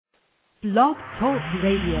Blog Talk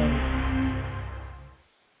Radio.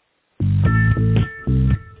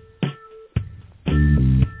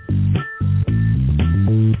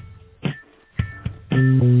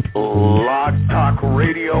 Blog Talk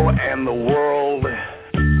Radio and the world.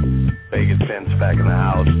 Vegas Vince back in the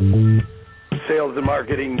house. Sales and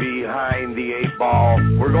marketing behind the eight ball.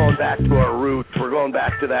 We're going back to our roots. We're going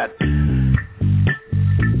back to that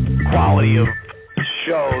quality of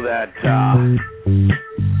show that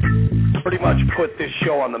pretty much put this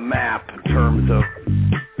show on the map in terms of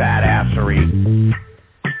badassery.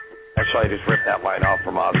 Actually, I just ripped that line off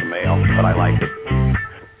from Awesome Mail, but I liked it.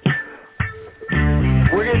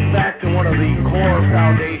 We're getting back to one of the core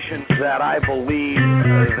foundations that I believe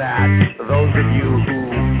that those of you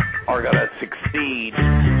who are going to succeed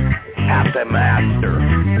have to master,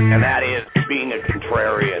 and that is being a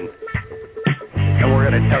contrarian. And we're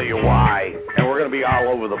going to tell you why, and we're going to be all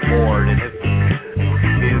over the board, and it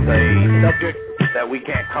is a subject that we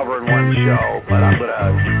can't cover in one show, but I'm going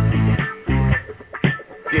to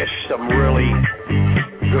dish some really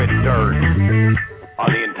good dirt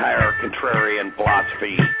on the entire contrarian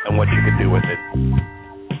philosophy and what you can do with it.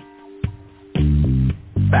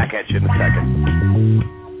 Back at you in a second.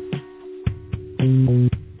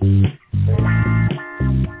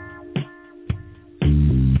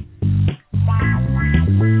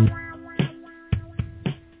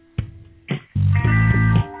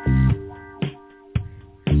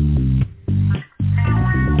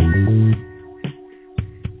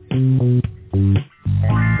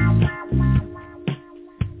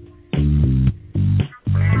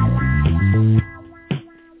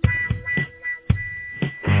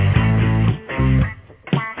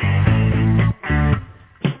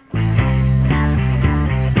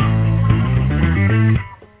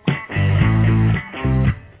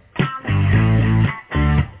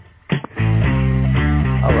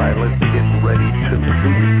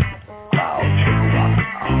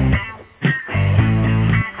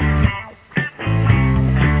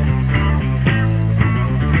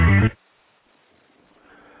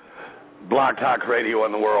 Talk Radio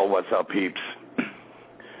in the world. What's up, peeps?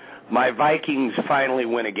 My Vikings finally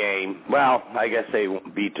win a game. Well, I guess they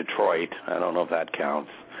beat Detroit. I don't know if that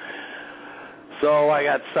counts. So I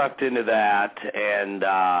got sucked into that, and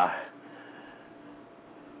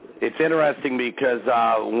it's interesting because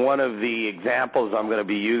one of the examples I'm going to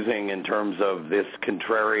be using in terms of this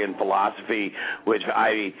contrarian philosophy, which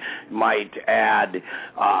I might add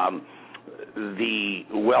the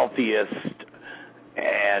wealthiest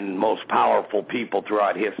and most powerful people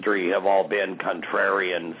throughout history have all been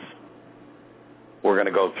contrarians. We're going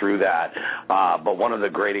to go through that. But one of the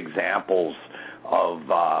great examples of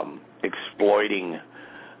exploiting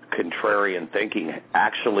contrarian thinking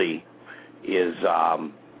actually is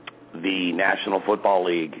the National Football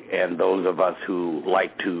League and those of us who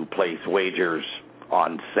like to place wagers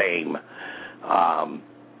on same.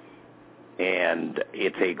 And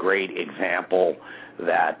it's a great example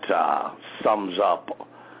that sums up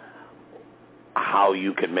how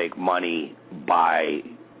you can make money by,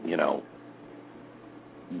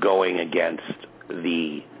 going against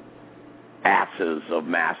the asses of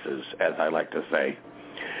masses, as I like to say.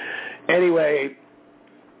 Anyway,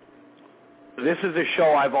 this is a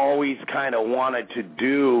show I've always kind of wanted to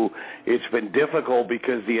do. It's been difficult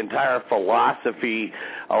because the entire philosophy,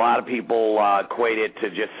 a lot of people equate it to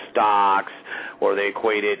just stocks, or they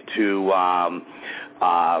equate it to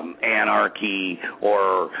anarchy,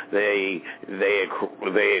 or they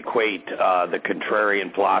equate the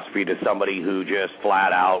contrarian philosophy to somebody who just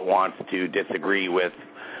flat out wants to disagree with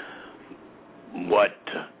what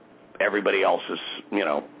everybody else is,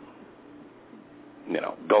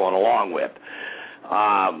 going along with.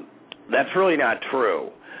 That's really not true.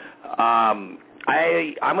 I'm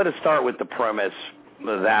going to start with the premise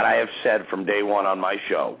that I have said from day one on my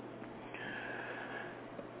show.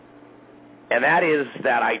 And that is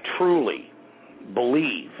that I truly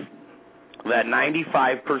believe that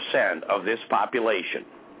 95% of this population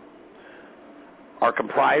are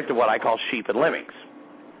comprised of what I call sheep and lemmings.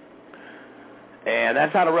 And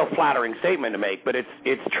that's not a real flattering statement to make, but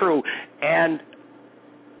it's true. And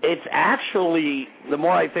it's actually, the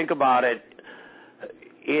more I think about it,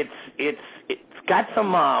 it's got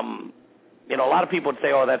some, a lot of people would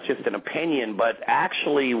say, oh, that's just an opinion, but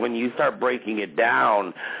actually when you start breaking it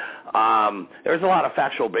down, there's a lot of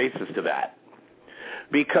factual basis to that.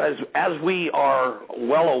 Because as we are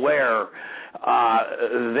well aware,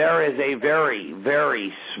 there is a very,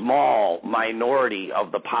 very small minority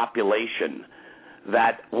of the population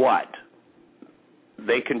that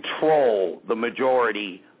they control the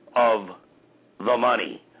majority of the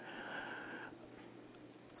money.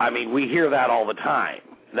 I mean, we hear that all the time.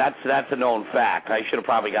 That's a known fact. I should have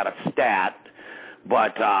probably got a stat,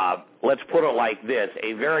 but let's put it like this.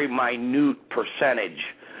 A very minute percentage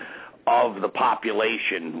of the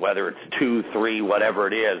population, whether it's 2, 3, whatever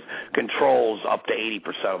it is, controls up to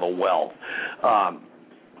 80% of the wealth.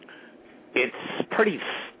 It's pretty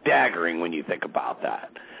staggering when you think about that.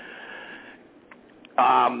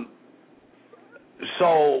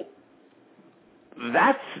 So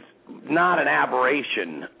that's not an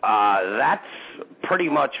aberration. That's pretty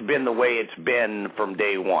much been the way it's been from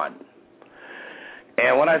day one.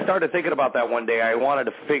 And when I started thinking about that one day, I wanted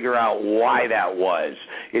to figure out why that was.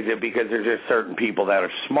 Is it because there's just certain people that are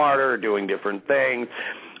smarter, doing different things?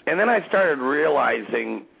 And then I started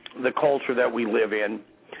realizing the culture that we live in.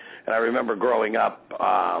 And I remember growing up,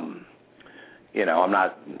 I'm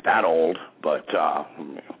not that old, but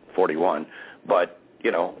 41. But,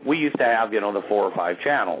 we used to have, the 4 or 5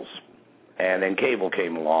 channels. And then cable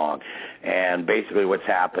came along. And basically what's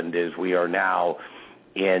happened is we are now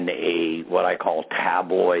in what I call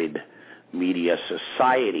tabloid media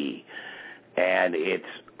society. And it's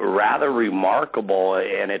rather remarkable,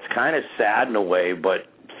 and it's kind of sad in a way, but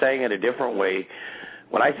saying it a different way,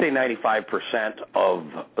 when I say 95% of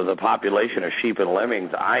the population are sheep and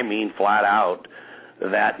lemmings, I mean flat out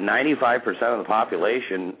that 95% of the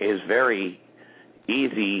population is very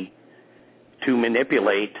easy to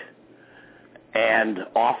manipulate and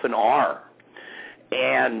often are.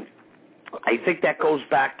 And I think that goes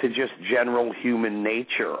back to just general human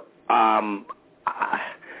nature.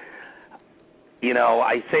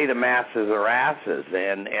 I say the masses are asses,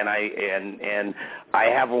 and I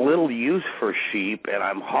have little use for sheep, and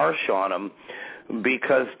I'm harsh on them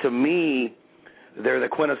because to me they're the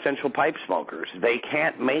quintessential pipe smokers. They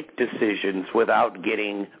can't make decisions without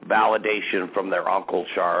getting validation from their Uncle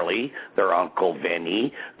Charlie, their Uncle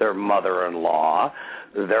Vinny, their mother-in-law,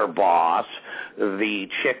 their boss, the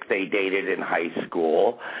chick they dated in high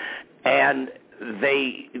school, and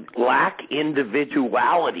they lack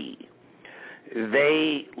individuality.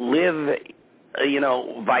 They live,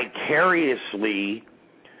 vicariously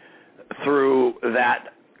through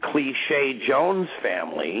that cliche Jones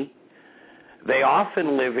family. They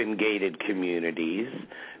often live in gated communities.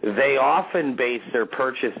 They often base their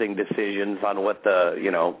purchasing decisions on what the,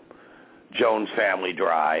 Jones family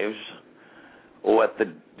drives, what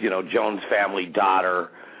the, Jones family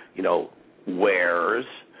daughter, wears,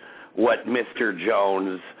 what Mr.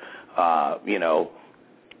 Jones,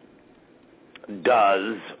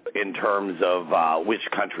 does in terms of which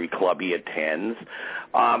country club he attends.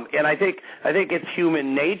 And I think it's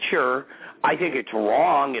human nature. I think it's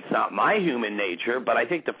wrong. It's not my human nature, but I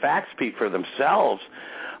think the facts speak for themselves,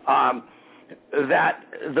 that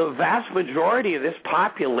the vast majority of this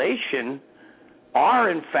population are,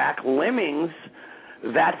 in fact, lemmings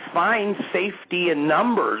that find safety in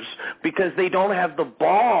numbers because they don't have the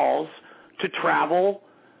balls to travel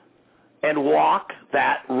and walk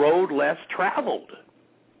that road less traveled.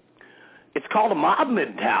 It's called a mob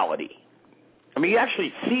mentality. I mean, you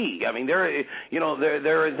actually see. I mean, there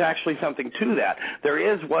is actually something to that. There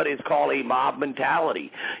is what is called a mob mentality.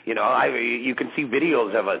 You can see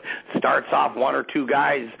videos of it. Starts off 1 or 2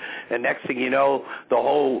 guys, and next thing you know, the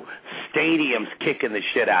whole stadium's kicking the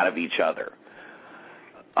shit out of each other.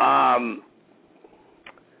 I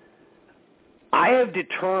have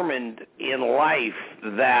determined in life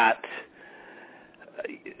that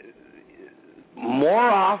more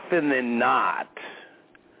often than not,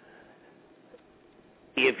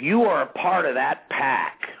 if you are a part of that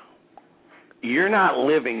pack, you're not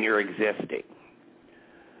living, you're existing.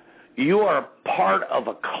 You are part of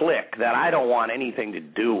a clique that I don't want anything to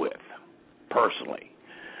do with, personally.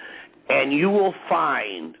 And you will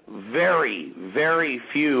find very, very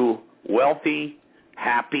few wealthy,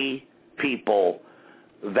 happy people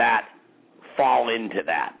that fall into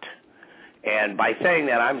that. And by saying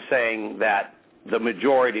that, I'm saying that the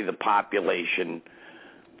majority of the population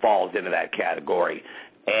falls into that category.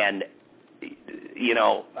 And,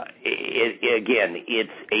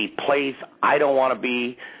 it's a place I don't want to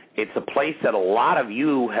be. It's a place that a lot of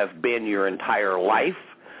you have been your entire life.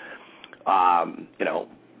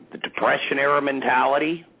 The Depression era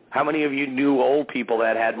mentality. How many of you knew old people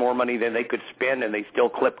that had more money than they could spend and they still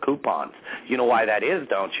clipped coupons? You know why that is,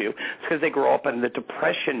 don't you? It's because they grew up in the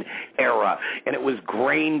Depression era, and it was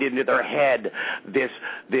grained into their head this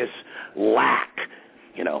lack.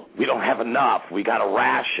 We don't have enough. We got a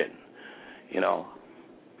ration.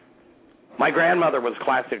 My grandmother was a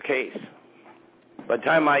classic case. By the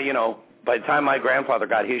time my grandfather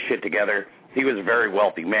got his shit together, he was a very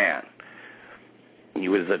wealthy man. He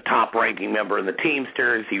was a top-ranking member in the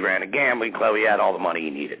Teamsters. He ran a gambling club. He had all the money he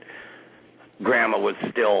needed. Grandma was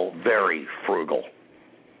still very frugal.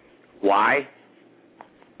 Why?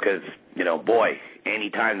 Because, boy, any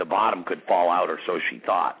time the bottom could fall out, or so she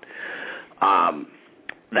thought.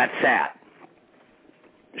 That's sad.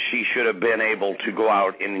 She should have been able to go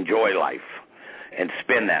out and enjoy life and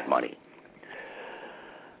spend that money.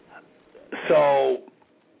 So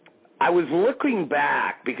I was looking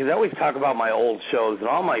back, because I always talk about my old shows, and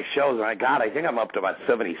all my shows, and I think I'm up to about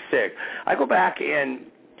 76. I go back and,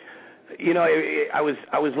 I was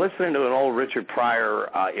listening to an old Richard Pryor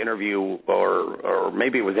interview, or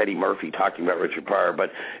maybe it was Eddie Murphy talking about Richard Pryor,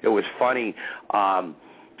 but it was funny.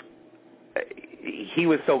 He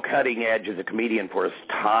was so cutting edge as a comedian for his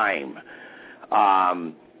time.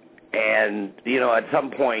 And, at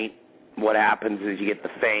some point, what happens is you get the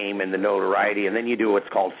fame and the notoriety, and then you do what's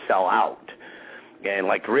called sell out. And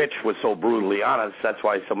like Rich was so brutally honest, that's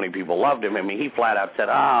why so many people loved him. I mean, he flat out said,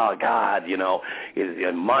 oh, God, is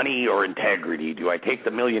it money or integrity? Do I take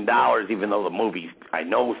the $1 million even though the movie I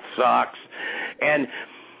know sucks? And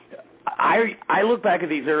I look back at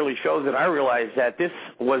these early shows and I realize that this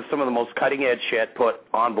was some of the most cutting-edge shit put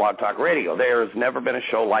on Blog Talk Radio. There has never been a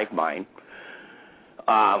show like mine.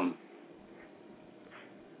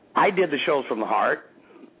 I did the shows from the heart.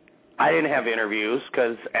 I didn't have interviews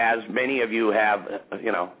because, as many of you have,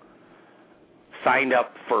 signed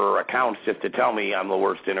up for accounts just to tell me I'm the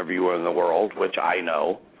worst interviewer in the world, which I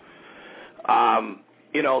know.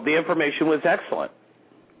 The information was excellent.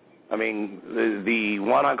 I mean, the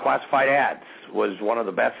one on classified ads was one of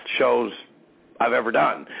the best shows I've ever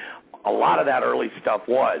done. A lot of that early stuff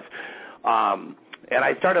was. And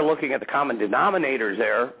I started looking at the common denominators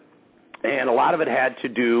there, and a lot of it had to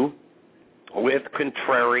do with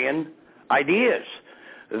contrarian ideas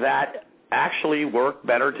that actually work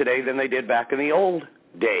better today than they did back in the old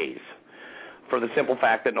days, for the simple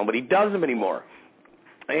fact that nobody does them anymore.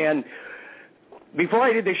 And before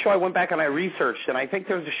I did this show, I went back and I researched, and I think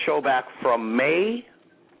there's a show back from May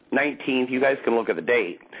 19th, you guys can look at the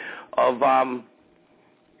date, of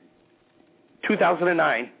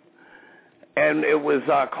 2009, and it was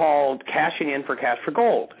called Cashing In for Cash for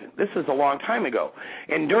Gold. This is a long time ago.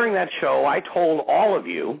 And during that show, I told all of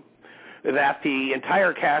you that the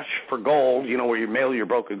entire Cash for Gold, where you mail your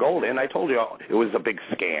broken gold in, I told you it was a big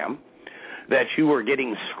scam, that you were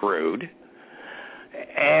getting screwed.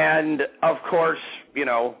 And, of course,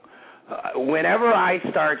 whenever I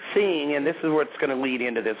start seeing, and this is what's going to lead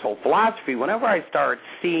into this whole philosophy, whenever I start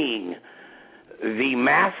seeing the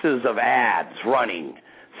masses of ads running,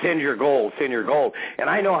 send your gold, and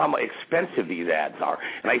I know how expensive these ads are,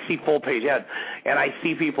 and I see full-page ads, and I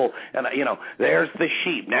see people, and, there's the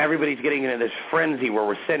sheep. Now everybody's getting into this frenzy where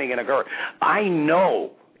we're sending in a girl. I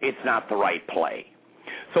know it's not the right play.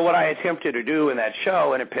 So what I attempted to do in that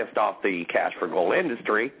show, and it pissed off the Cash for Gold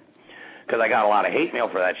industry, because I got a lot of hate mail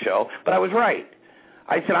for that show, but I was right.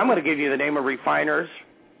 I said, I'm going to give you the name of refiners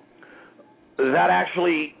that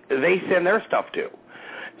actually they send their stuff to.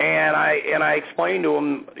 And I explained to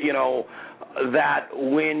them, that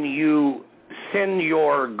when you send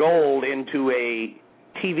your gold into a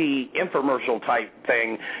TV infomercial type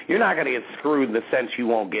thing, you're not going to get screwed in the sense you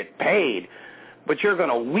won't get paid, but you're going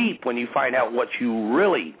to weep when you find out what you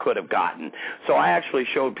really could have gotten. So I actually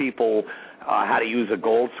showed people how to use a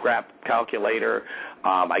gold scrap calculator.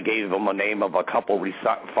 I gave them a name of a couple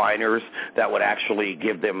refiners that would actually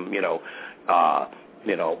give them, a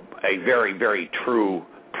very, very true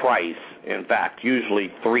price. In fact, usually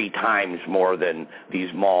 3 times more than these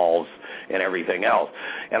malls and everything else.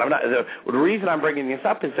 And the reason I'm bringing this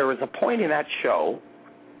up is there was a point in that show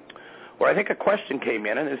where I think a question came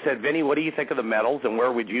in and it said, Vinny, what do you think of the metals and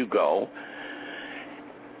where would you go?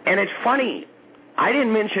 And it's funny, I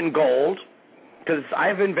didn't mention gold because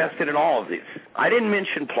I've invested in all of these. I didn't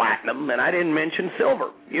mention platinum and I didn't mention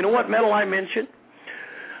silver. You know what metal I mentioned?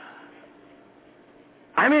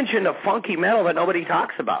 I mentioned a funky metal that nobody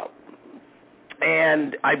talks about.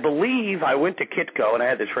 And I believe I went to Kitco, and I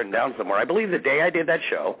had this written down somewhere. I believe the day I did that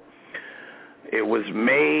show, it was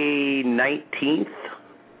May 19th,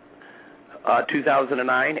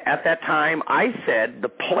 2009. At that time, I said the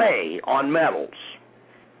play on metals,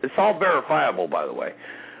 it's all verifiable, by the way,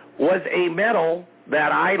 was a metal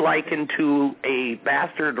that I likened to a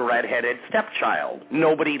bastard red-headed stepchild.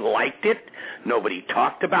 Nobody liked it. Nobody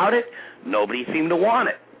talked about it. Nobody seemed to want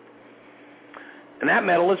it. And that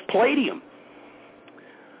metal is palladium.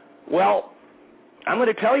 Well, I'm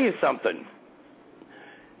going to tell you something.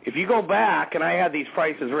 If you go back, and I had these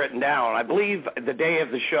prices written down, I believe the day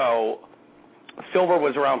of the show, silver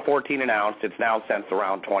was around 14 an ounce. It's now since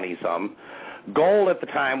around 20-some. Gold at the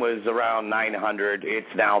time was around 900. It's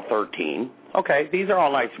now 13. Okay, these are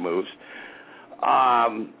all nice moves.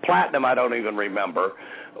 Platinum, I don't even remember.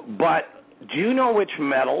 But do you know which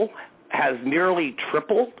metal has nearly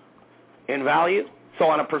tripled in value? So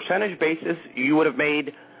on a percentage basis, you would have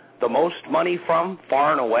made the most money from,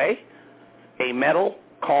 far and away, a metal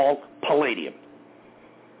called palladium.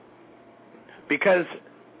 Because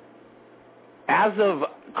as of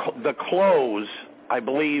the close, I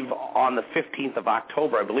believe on the 15th of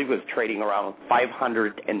October, I believe it was trading around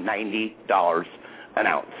 $590 an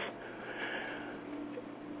ounce.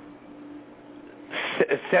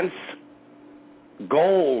 Since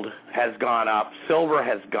gold has gone up, silver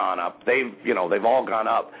has gone up, they've all gone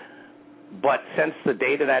up. But since the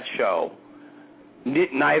date of that show,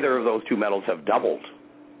 neither of those two metals have doubled.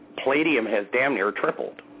 Palladium has damn near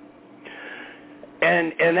tripled.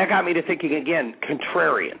 And that got me to thinking again,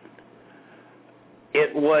 Contrarian.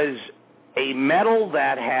 It was a metal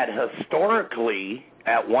that had historically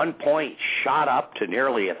at one point shot up to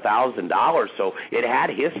nearly $1,000, so it had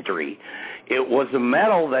history. It was a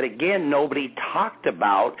metal that, again, nobody talked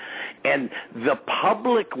about, and the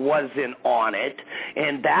public wasn't on it,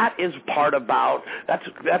 and that is part about, that's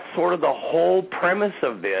sort of the whole premise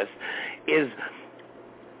of this, is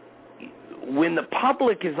when the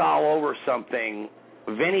public is all over something,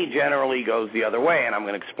 Vinny generally goes the other way, and I'm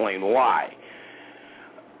going to explain why.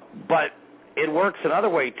 But it works another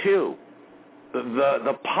way, too.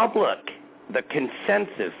 The public, the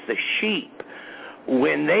consensus, the sheep,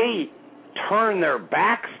 when they turn their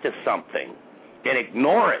backs to something and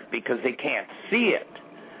ignore it because they can't see it,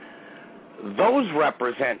 those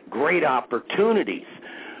represent great opportunities.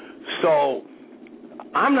 So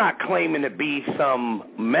I'm not claiming to be some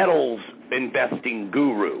metals investing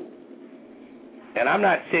guru. And I'm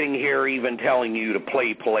not sitting here even telling you to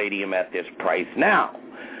play palladium at this price now.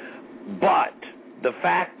 But the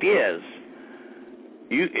fact is,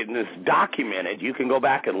 in this documented, you can go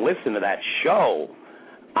back and listen to that show.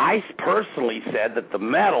 I personally said that the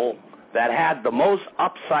metal that had the most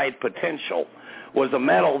upside potential was a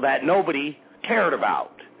metal that nobody cared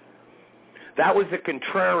about. That was the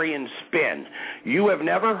contrarian spin. You have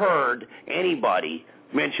never heard anybody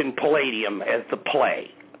mention palladium as the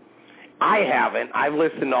play. I haven't. I've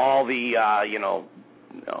listened to all the,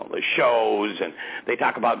 the shows, and they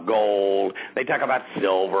talk about gold, they talk about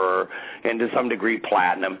silver, and to some degree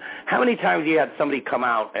platinum. How many times have you had somebody come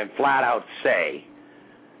out and flat out say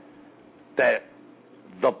that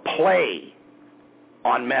the play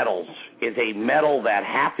on metals is a metal that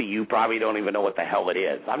half of you probably don't even know what the hell it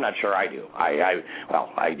is? I'm not sure I do. I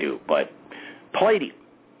do, but palladium.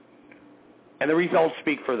 And the results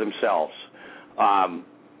speak for themselves. I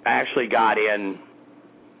actually got in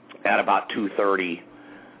at about 2:30,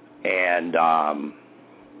 and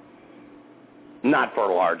not for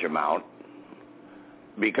a large amount,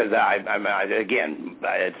 because it's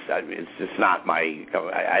just not my.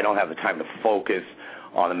 I don't have the time to focus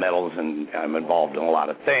on the metals, and I'm involved in a lot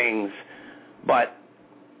of things. But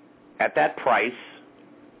at that price,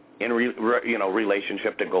 in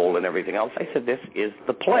relationship to gold and everything else, I said this is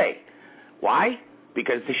the play. Why?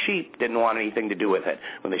 Because the sheep didn't want anything to do with it.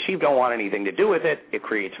 When the sheep don't want anything to do with it, it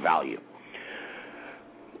creates value.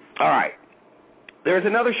 All right. There's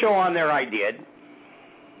another show on there I did,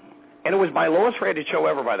 and it was my lowest rated show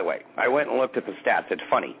ever, by the way. I went and looked at the stats. It's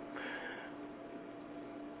funny.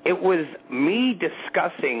 It was me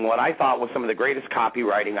discussing what I thought was some of the greatest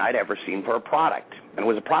copywriting I'd ever seen for a product, and it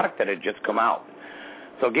was a product that had just come out.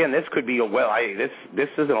 So again, this could be this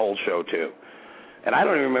is an old show too, and I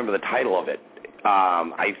don't even remember the title of it.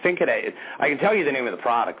 I can tell you the name of the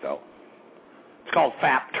product, though. It's called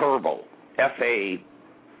FAB Turbo, FABTURB.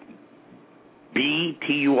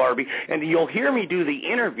 And you'll hear me do the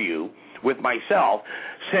interview with myself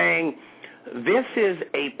saying, this is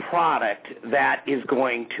a product that is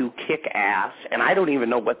going to kick ass, and I don't even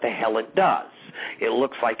know what the hell it does. It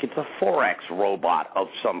looks like it's a Forex robot of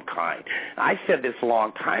some kind. I said this a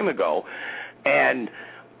long time ago, and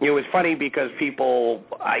it was funny because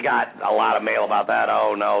I got a lot of mail about that.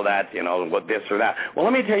 Oh, no, that's, what this or that. Well,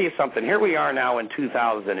 let me tell you something. Here we are now in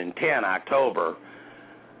 2010, October.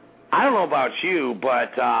 I don't know about you,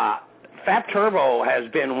 but FAB Turbo has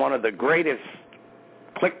been one of the greatest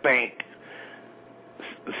ClickBank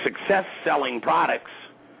success-selling products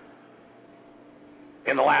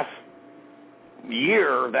in the last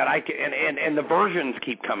year that and the versions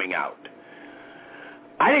keep coming out.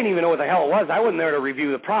 I didn't even know what the hell it was. I wasn't there to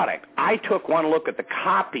review the product. I took one look at the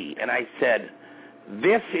copy, and I said,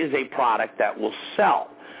 this is a product that will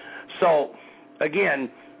sell. So,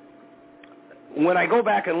 again, when I go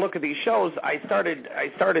back and look at these shows, I started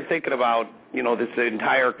thinking about, this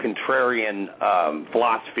entire contrarian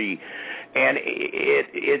philosophy, and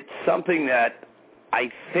it's something that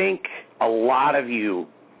I think a lot of you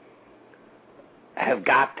have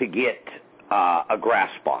got to get a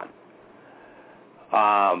grasp on.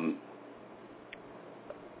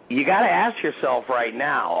 You got to ask yourself right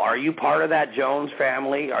now, are you part of that Jones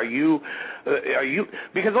family? Are you,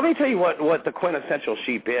 because let me tell you what the quintessential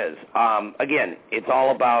sheep is. Again, it's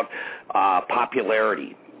all about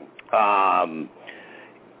popularity.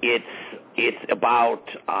 It's about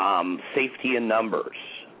safety in numbers.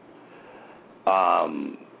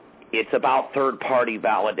 It's about third-party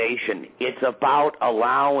validation. It's about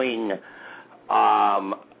allowing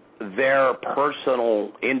their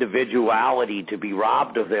personal individuality to be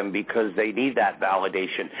robbed of them because they need that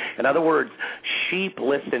validation. In other words, sheep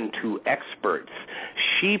listen to experts.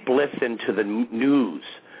 Sheep listen to the news.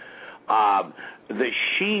 The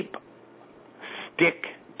sheep stick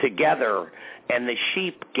together, and the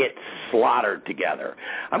sheep get slaughtered together.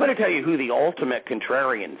 I'm going to tell you who the ultimate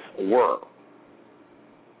contrarians were.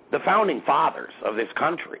 The founding fathers of this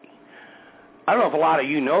country. I don't know if a lot of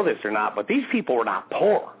you know this or not, but these people were not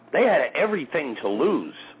poor. They had everything to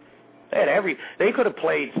lose. They could have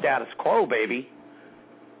played status quo, baby.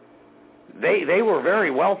 They were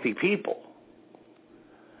very wealthy people.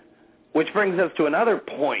 Which brings us to another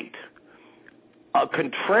point. A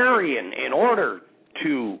contrarian, in order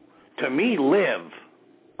to me, live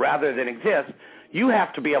rather than exist, you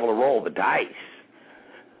have to be able to roll the dice.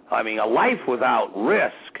 I mean, a life without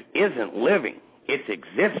risk isn't living. It's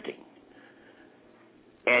existing.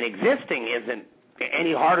 And existing isn't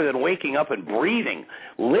any harder than waking up and breathing.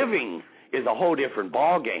 Living is a whole different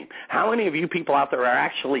ballgame. How many of you people out there are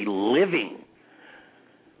actually living?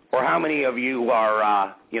 Or how many of you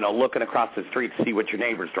are, looking across the street to see what your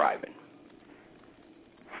neighbor's driving?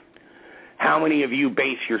 How many of you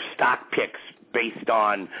base your stock picks based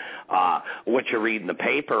on what you read in the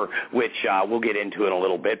paper, which we'll get into in a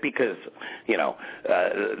little bit, because, the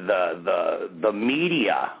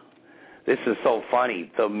media. This is so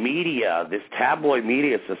funny. The media, this tabloid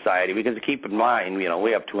media society, because keep in mind,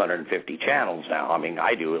 we have 250 channels now. I mean,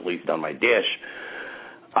 I do, at least on my dish.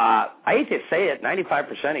 I hate to say it,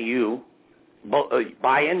 95% of you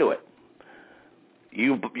buy into it.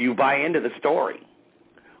 You buy into the story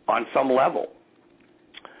on some level.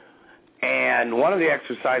 And one of the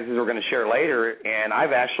exercises we're going to share later, and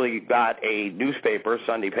I've actually got a newspaper,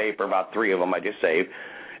 Sunday paper, about 3 of them I just saved,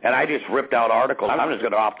 and I just ripped out articles. I'm just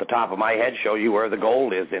going to, off the top of my head, show you where the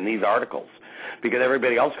gold is in these articles, because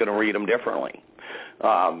everybody else is going to read them differently.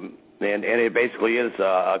 And it basically is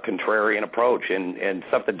a contrarian approach, and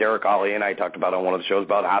something Derek Ali and I talked about on one of the shows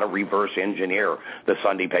about how to reverse engineer the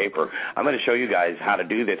Sunday paper. I'm going to show you guys how to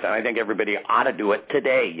do this, and I think everybody ought to do it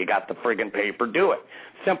today. You got the friggin' paper, do it.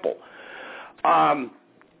 Simple. I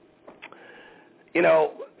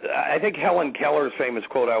think Helen Keller's famous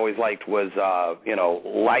quote I always liked was,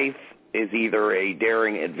 life is either a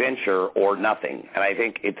daring adventure or nothing, and I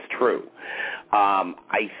think it's true.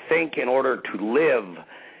 I think in order to live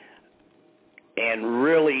and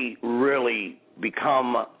really, really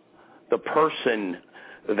become the person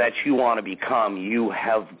that you want to become, you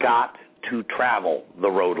have got to travel the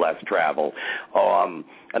road less traveled.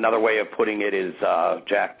 Another way of putting it is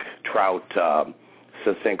Jack Trout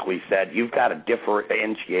succinctly said, you've got to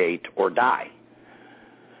differentiate or die.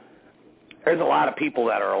 There's a lot of people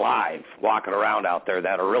that are alive walking around out there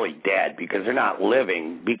that are really dead because they're not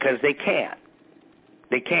living because they can't.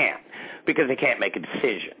 They can't because they can't make a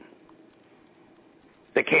decision.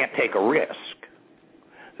 They can't take a risk.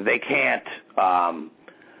 They can't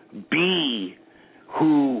be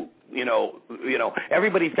who,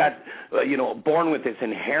 everybody's got, born with this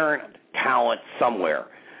inherent talent somewhere.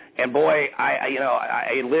 And boy,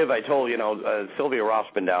 I told, Sylvia Roth's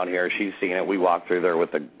been down here. She's seen it. We walked through there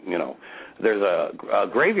with there's a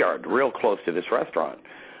graveyard real close to this restaurant,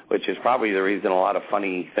 which is probably the reason a lot of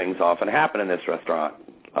funny things often happen in this restaurant,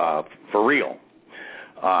 for real.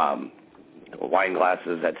 Wine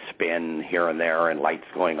glasses that spin here and there, and lights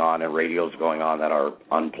going on, and radios going on that are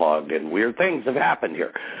unplugged, and weird things have happened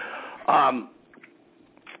here. I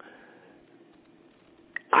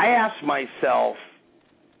ask myself,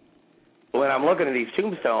 when I'm looking at these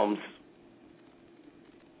tombstones,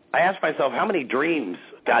 I ask myself how many dreams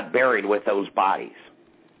got buried with those bodies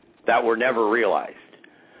that were never realized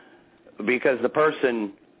because the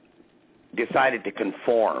person decided to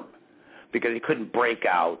conform because he couldn't break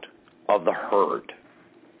out of the herd.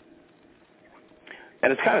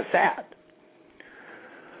 And it's kind of sad.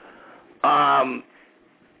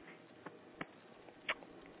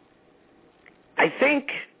 I think,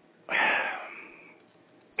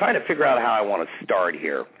 trying to figure out how I want to start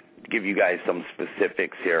here, give you guys some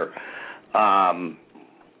specifics here. I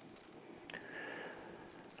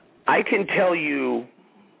can tell you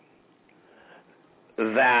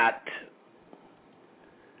that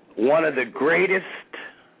one of the greatest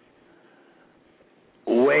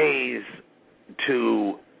ways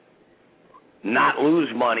to not lose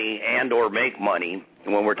money and or make money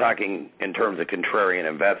when we're talking in terms of contrarian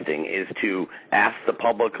investing is to ask the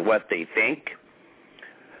public what they think,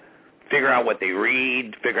 figure out what they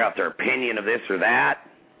read, figure out their opinion of this or that,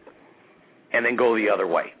 and then go the other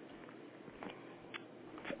way.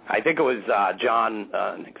 I think it was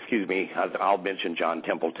I'll mention John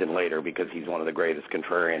Templeton later because he's one of the greatest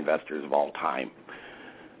contrarian investors of all time.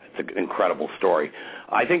 It's an incredible story.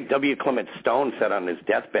 I think W. Clement Stone said on his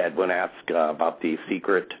deathbed when asked about the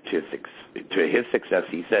secret to his success,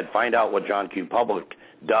 he said, find out what John Q. Public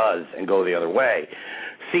does and go the other way.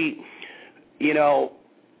 See, you know,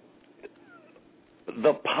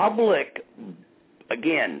 the public,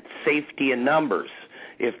 again, safety in numbers.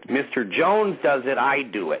 If Mr. Jones does it, I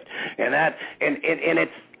do it, and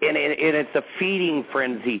it's a feeding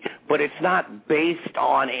frenzy, but it's not based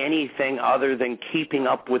on anything other than keeping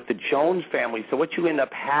up with the Jones family. So what you end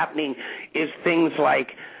up happening is things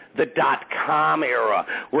like the .com era,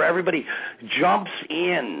 where everybody jumps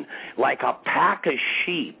in like a pack of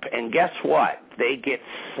sheep, and guess what? They get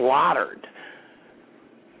slaughtered.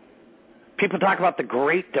 People talk about the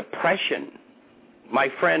Great Depression. My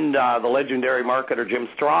friend, the legendary marketer Jim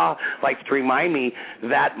Straw, likes to remind me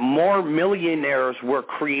that more millionaires were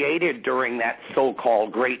created during that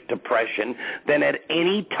so-called Great Depression than at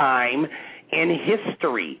any time in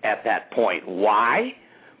history at that point. Why?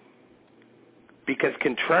 Because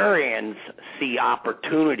contrarians see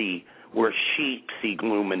opportunity where sheep see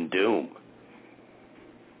gloom and doom.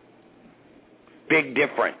 Big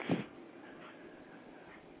difference.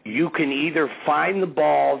 You can either find the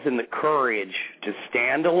balls and the courage to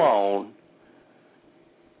stand alone,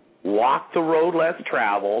 walk the road less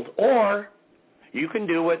traveled, or you can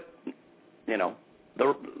do what, you know,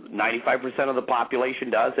 the 95% of the population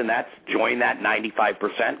does, and that's join that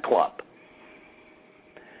 95% club.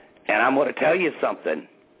 And I'm going to tell you something.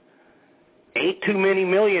 Ain't too many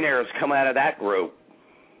millionaires come out of that group.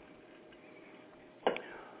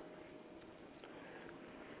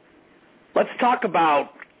 Let's talk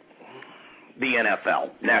about the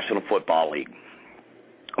NFL, National Football League.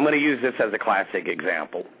 I'm going to use this as a classic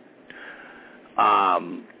example.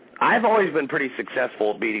 I've always been pretty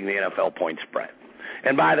successful at beating the NFL point spread.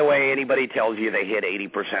 And by the way, anybody tells you they hit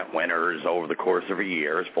 80% winners over the course of a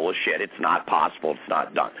year is full of shit. It's not possible. It's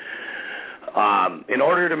not done. In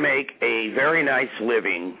order to make a very nice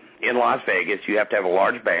living in Las Vegas, you have to have a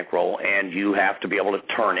large bankroll, and you have to be able to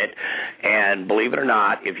turn it. And believe it or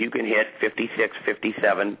not, if you can hit 56,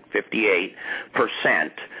 57,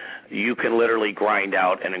 58%, you can literally grind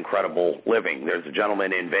out an incredible living. There's a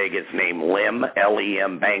gentleman in Vegas named Lem,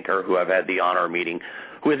 L-E-M banker, who I've had the honor of meeting,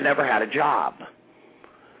 who has never had a job.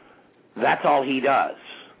 That's all he does.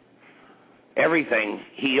 Everything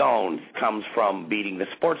he owns comes from beating the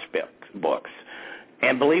sports books.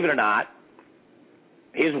 And believe it or not,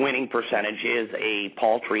 his winning percentage is a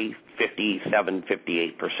paltry 57,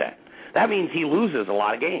 58%. That means he loses a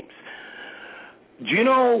lot of games. Do you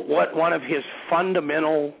know what one of his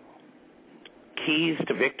fundamental keys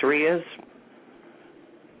to victory is?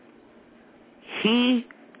 He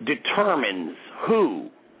determines who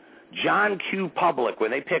John Q. Public,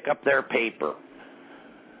 when they pick up their paper,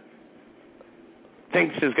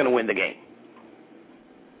 thinks is going to win the game.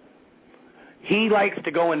 He likes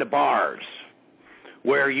to go into bars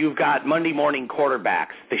where you've got Monday morning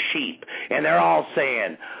quarterbacks, the sheep, and they're all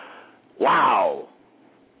saying, wow,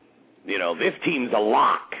 you know, this team's a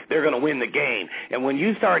lock. They're going to win the game. And when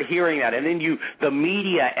you start hearing that, and then the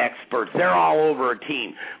media experts, they're all over a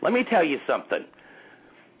team. Let me tell you something.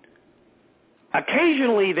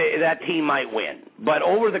 Occasionally that team might win, but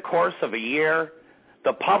over the course of a year,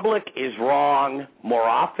 the public is wrong more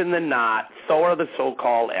often than not. So are the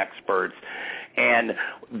so-called experts. And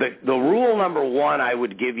the rule number one I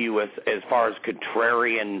would give you as far as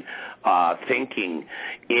contrarian thinking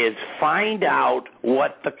is find out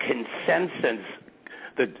what the consensus,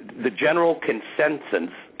 the general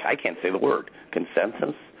consensus, I can't say the word,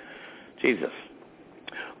 consensus? Jesus.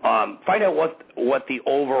 Find out what the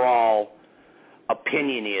overall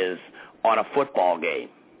opinion is on a football game.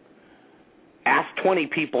 Ask 20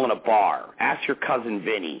 people in a bar. Ask your cousin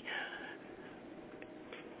Vinny.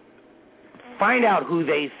 Find out who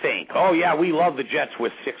they think. Oh, yeah, we love the Jets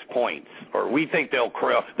with 6 points. Or we think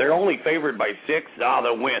they're only favored by 6.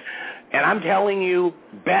 They'll win. And I'm telling you,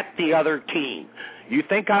 bet the other team. You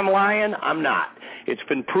think I'm lying? I'm not. It's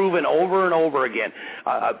been proven over and over again.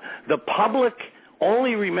 The public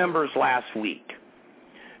only remembers last week.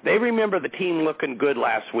 They remember the team looking good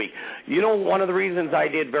last week. You know, one of the reasons I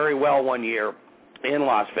did very well one year in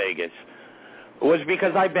Las Vegas was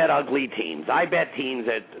because I bet ugly teams. I bet teams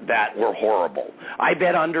that were horrible. I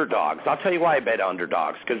bet underdogs. I'll tell you why I bet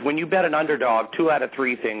underdogs. Because when you bet an underdog, 2 out of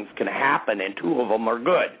 3 things can happen, and 2 of them are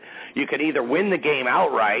good. You can either win the game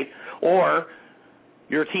outright, or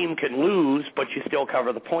your team can lose, but you still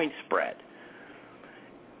cover the point spread.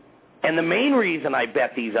 And the main reason I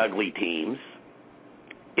bet these ugly teams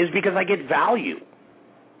is because I get value.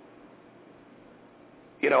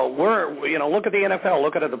 Look at the NFL.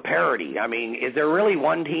 Look at the parity. I mean, is there really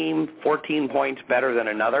one team 14 points better than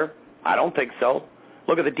another? I don't think so.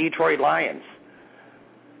 Look at the Detroit Lions.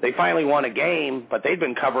 They finally won a game, but they've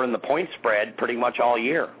been covering the point spread pretty much all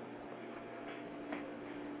year.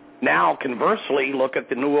 Now, conversely, look at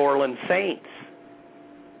the New Orleans Saints.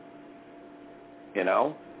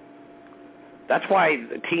 That's why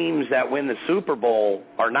the teams that win the Super Bowl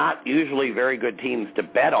are not usually very good teams to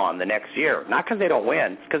bet on the next year. Not because they don't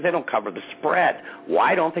win, it's because they don't cover the spread.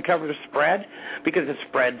 Why don't they cover the spread? Because the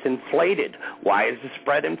spread's inflated. Why is the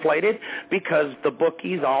spread inflated? Because the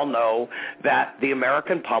bookies all know that the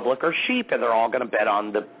American public are sheep, and they're all going to bet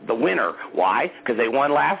on the winner. Why? Because they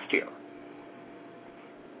won last year.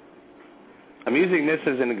 I'm using this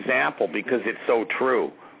as an example because it's so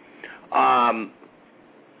true.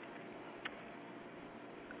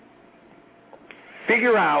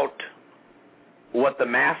 Figure out what the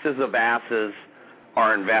masses of asses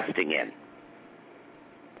are investing in.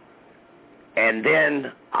 And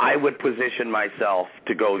then I would position myself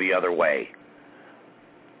to go the other way.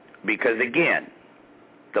 Because, again,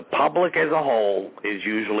 the public as a whole is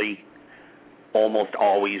usually almost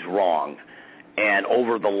always wrong. And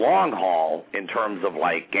over the long haul, in terms of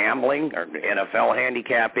like gambling or NFL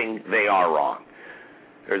handicapping, they are wrong.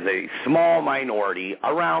 There's a small minority,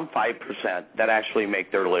 around 5%, that actually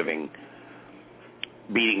make their living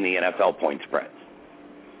beating the NFL point spreads.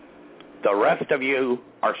 The rest of you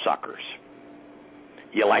are suckers.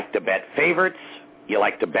 You like to bet favorites. You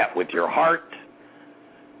like to bet with your heart.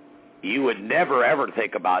 You would never, ever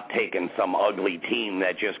think about taking some ugly team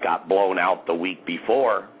that just got blown out the week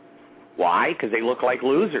before. Why? Because they look like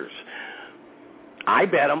losers. I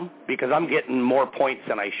bet them because I'm getting more points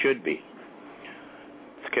than I should be.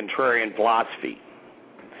 It's contrarian philosophy.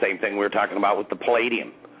 Same thing we were talking about with the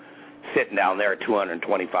palladium. Sitting down there at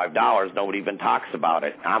 $225, nobody even talks about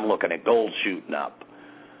it. I'm looking at gold shooting up.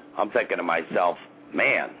 I'm thinking to myself,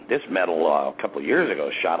 man, this metal a couple of years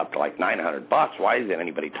ago shot up to like $900. Why isn't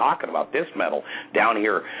anybody talking about this metal down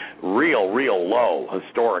here real low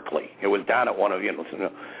historically? It was down at one of,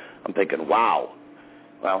 I'm thinking, wow.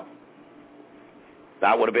 Well,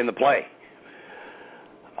 that would have been the play.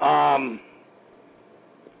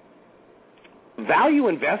 Value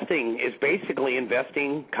investing is basically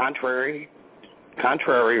investing contrary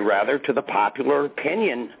to the popular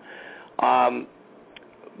opinion,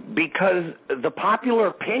 because the popular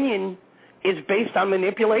opinion is based on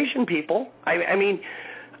manipulation, people. I mean,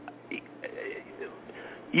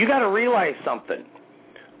 you got to realize something.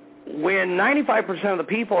 When 95% of the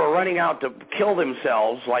people are running out to kill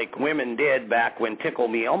themselves like women did back when Tickle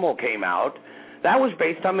Me Elmo came out, that was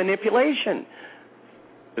based on manipulation.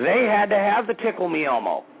 They had to have the Tickle Me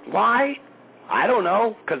Elmo. Why? I don't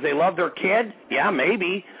know. Because they love their kid? Yeah,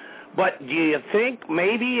 maybe. But do you think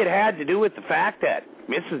maybe it had to do with the fact that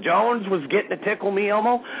Mrs. Jones was getting a Tickle Me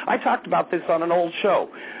Elmo? I talked about this on an old show.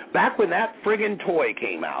 Back when that friggin' toy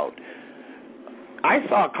came out, I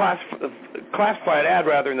saw a classified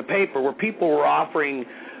ad in the paper where people were offering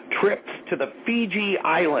trips to the Fiji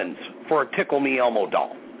Islands for a Tickle Me Elmo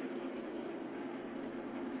doll.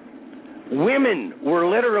 Women were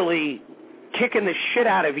literally kicking the shit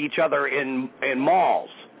out of each other in malls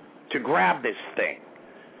to grab this thing.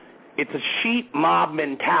 It's a sheep mob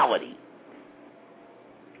mentality.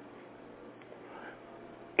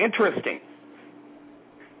 Interesting.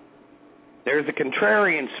 There's a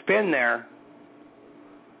contrarian spin there,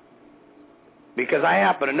 because I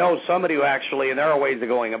happen to know somebody who actually, and there are ways of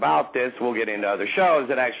going about this, we'll get into other shows,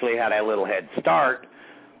 that actually had a little head start.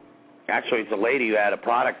 Actually, it's a lady who had a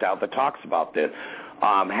product out that talks about this.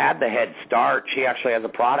 Had the head start. She actually has a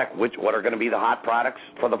product, what are going to be the hot products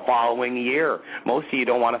for the following year. Most of you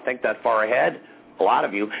don't want to think that far ahead. A lot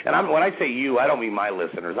of you. And when I say you, I don't mean my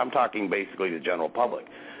listeners. I'm talking basically the general public.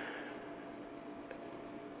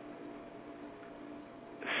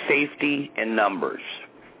 Safety in numbers.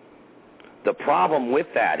 The problem with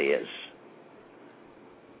that is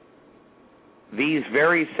these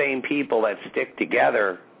very same people that stick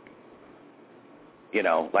together,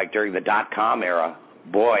 like during the dot-com era,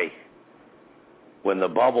 boy, when the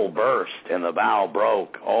bubble burst and the bow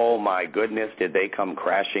broke, oh my goodness, did they come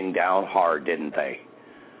crashing down hard, didn't they?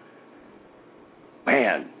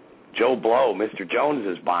 Man, Joe Blow, Mr. Jones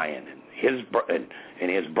is buying,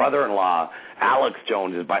 and his brother-in-law, Alex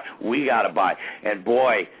Jones, is buying. We got to buy. And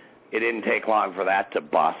boy, it didn't take long for that to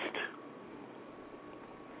bust.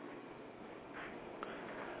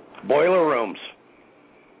 Boiler rooms.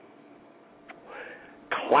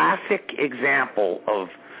 Classic example of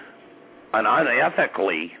an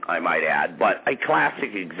unethically, I might add, but a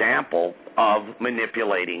classic example of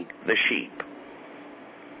manipulating the sheep.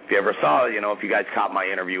 If you ever saw, if you guys caught my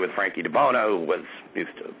interview with Frankie DeBono,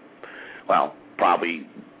 who probably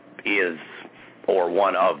is or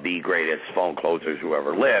one of the greatest phone closers who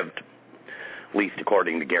ever lived, at least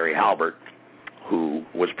according to Gary Halbert, who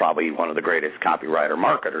was probably one of the greatest copywriter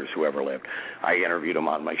marketers who ever lived. I interviewed him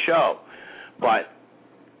on my show. But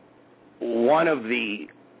one of the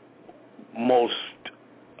most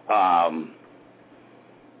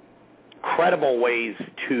credible ways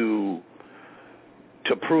to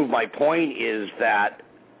prove my point is that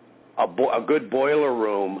a good boiler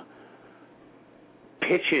room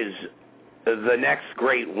pitches the next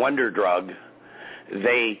great wonder drug.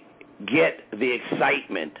 They get the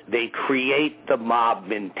excitement. They create the mob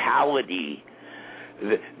mentality.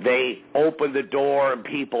 They open the door and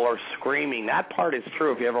people are screaming. That part is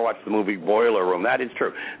true. If you ever watched the movie Boiler Room, that is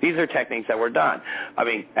true. These are techniques that were done. I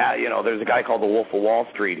mean, there's a guy called the Wolf of Wall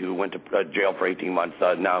Street who went to jail for 18 months,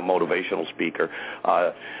 now a motivational speaker.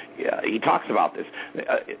 He talks about this.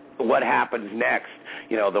 What happens next?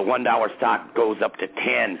 The $1 stock goes up to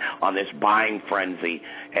 10 on this buying frenzy,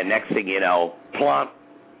 and next thing you know, plump,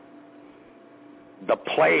 the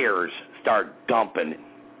players start dumping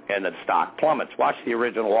and the stock plummets. Watch the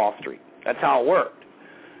original Wall Street. That's how it worked.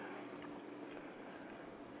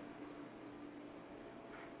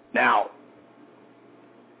 Now,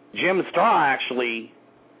 Jim Straw actually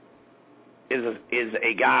is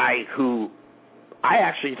a guy who I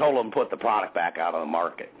actually told him to put the product back out on the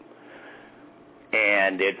market.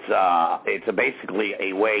 And it's basically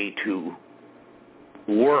a way to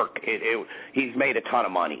work. He's made a ton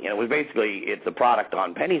of money, and it's a product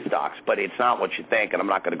on penny stocks, but it's not what you think, and I'm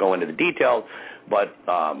not going to go into the details, but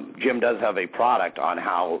Jim does have a product on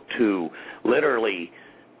how to literally,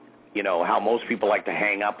 how most people like to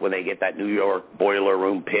hang up when they get that New York boiler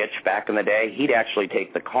room pitch back in the day. He'd actually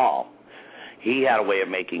take the call. He had a way of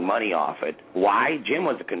making money off it. Why? Jim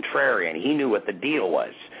was a contrarian. He knew what the deal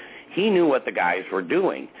was. He knew what the guys were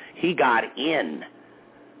doing. He got in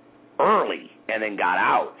early and then got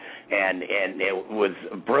out, and it was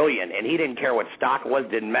brilliant. And he didn't care what stock it was,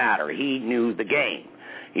 didn't matter. He knew the game.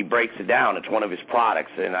 He breaks it down. It's one of his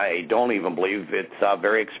products, and I don't even believe it's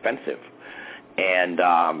very expensive. And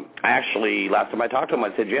actually, last time I talked to him,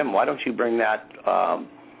 I said, Jim, why don't you bring that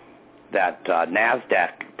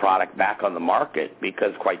NASDAQ product back on the market?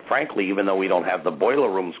 Because quite frankly, even though we don't have the boiler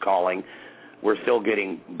rooms calling, we're still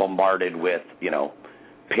getting bombarded with,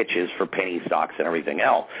 pitches for penny stocks and everything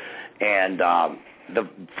else. And the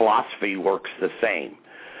philosophy works the same.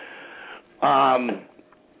 A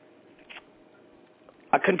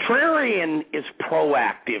contrarian is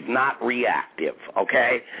proactive, not reactive,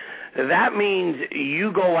 okay? That means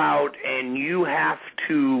you go out and you have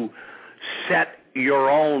to set your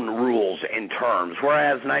own rules and terms,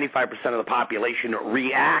 whereas 95% of the population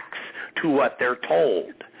reacts to what they're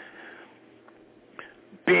told.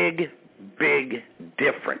 Big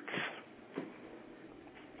difference.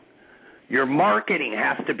 Your marketing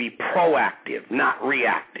has to be proactive, not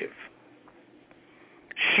reactive.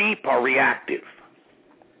 Sheep are reactive.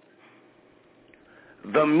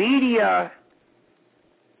 The media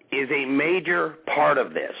is a major part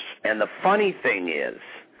of this. And the funny thing is,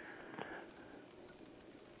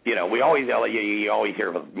 we always you always hear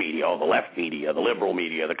about media, the left media, the liberal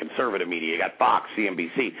media, the conservative media. You got Fox,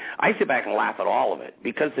 CNBC. I sit back and laugh at all of it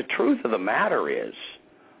because the truth of the matter is,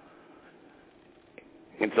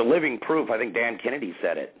 it's a living proof. I think Dan Kennedy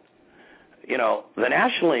said it. The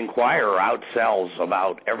National Enquirer outsells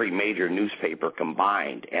about every major newspaper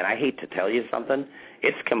combined. And I hate to tell you something,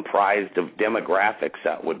 it's comprised of demographics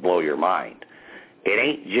that would blow your mind. It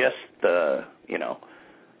ain't just the,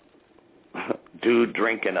 dude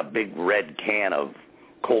drinking a big red can of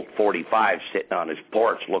Colt 45 sitting on his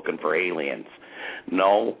porch looking for aliens.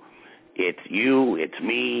 No, it's you, it's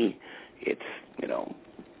me, it's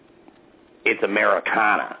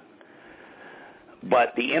Americana.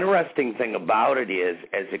 But the interesting thing about it is,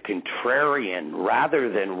 as a contrarian, rather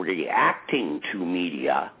than reacting to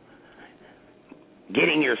media,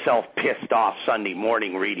 getting yourself pissed off Sunday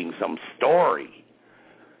morning reading some story.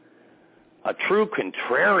 A true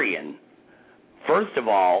contrarian, first of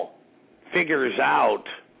all, figures out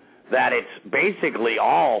that it's basically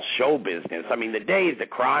all show business. I mean, the days of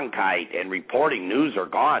Cronkite and reporting news are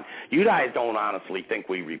gone. You guys don't honestly think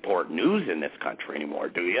we report news in this country anymore,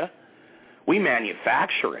 do you? We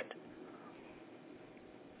manufacture it.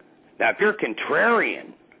 Now, if you're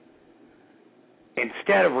contrarian,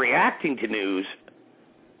 instead of reacting to news,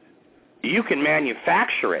 you can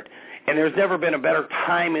manufacture it. And there's never been a better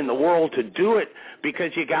time in the world to do it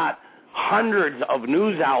because you got hundreds of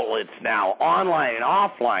news outlets now, online and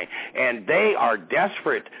offline, and they are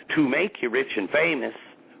desperate to make you rich and famous.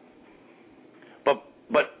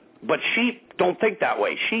 But sheep don't think that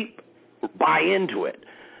way. Sheep buy into it.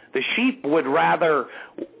 The sheep would rather,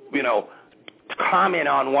 comment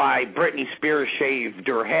on why Britney Spears shaved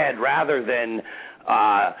her head rather than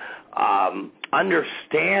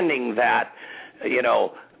understanding that,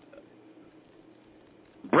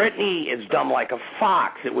 Britney is dumb like a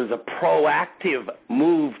fox. It was a proactive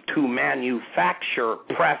move to manufacture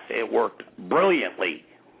press. It worked brilliantly.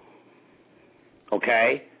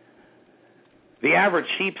 Okay? The average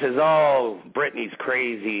sheep says, oh, Britney's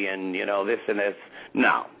crazy and, this and this.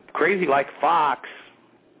 No. Crazy like a fox,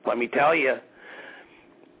 let me tell you.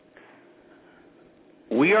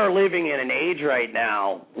 We are living in an age right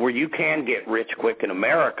now where you can get rich quick in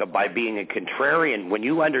America by being a contrarian. When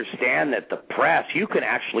you understand that the press, you can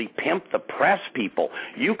actually pimp the press, people.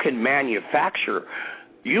 You can manufacture.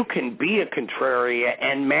 You can be a contrarian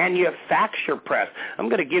and manufacture press. I'm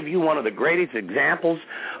going to give you one of the greatest examples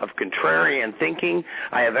of contrarian thinking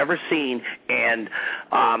I have ever seen, and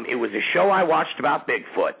it was a show I watched about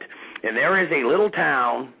Bigfoot. And there is a little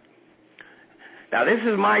town. Now, this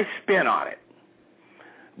is my spin on it.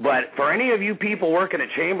 But for any of you people working at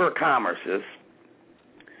Chamber of Commerce's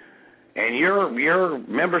and your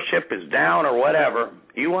membership is down or whatever,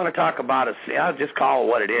 you want to talk about I'll just call it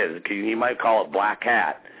what it is, because you might call it black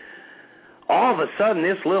hat. All of a sudden,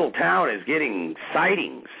 this little town is getting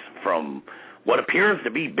sightings from what appears to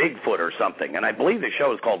be Bigfoot or something, and I believe the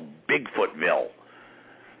show is called Bigfootville.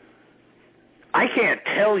 I can't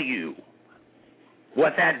tell you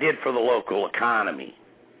what that did for the local economy.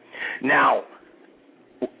 Now,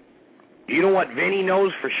 you know what Vinny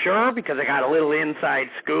knows for sure, because I got a little inside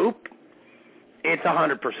scoop? It's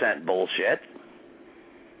 100% bullshit.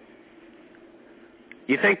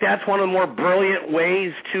 You think that's one of the more brilliant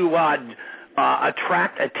ways to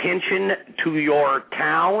attract attention to your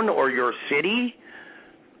town or your city?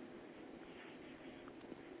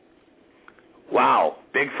 Wow,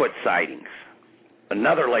 Bigfoot sightings.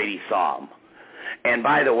 Another lady saw them. And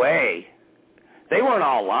by the way, they weren't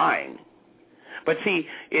all lying. But see,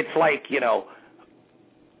 it's like,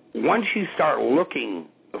 once you start looking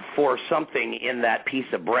for something in that piece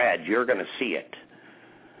of bread, you're going to see it.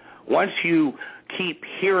 Once you keep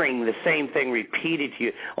hearing the same thing repeated to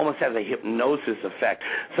you, almost has a hypnosis effect.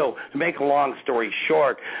 So to make a long story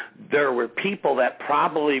short, there were people that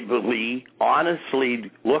probably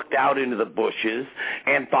honestly looked out into the bushes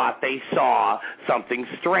and thought they saw something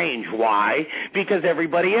strange. Why? Because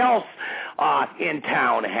everybody else in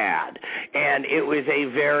town had. And it was a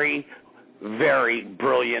very, very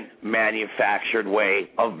brilliant manufactured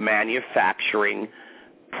way of manufacturing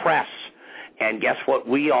press. And guess what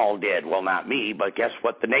we all did? Well, not me, but guess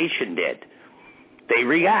what the nation did? They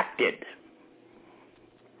reacted.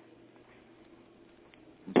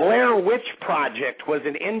 Blair Witch Project was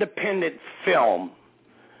an independent film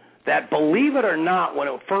that, believe it or not, when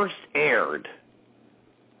it first aired,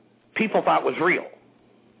 people thought was real.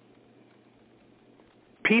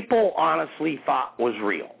 People honestly thought was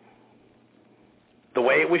real. The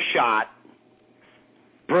way it was shot,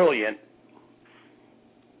 brilliant.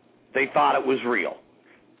 They thought it was real.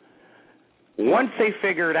 Once they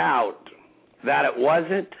figured out that it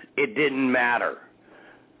wasn't, it didn't matter.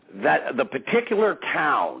 That the particular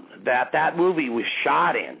town that movie was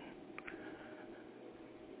shot in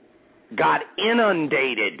got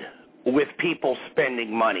inundated with people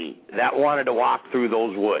spending money that wanted to walk through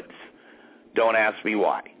those woods. Don't ask me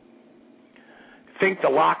why. Think the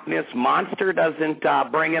Loch Ness Monster doesn't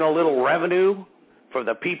bring in a little revenue for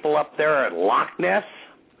the people up there at Loch Ness?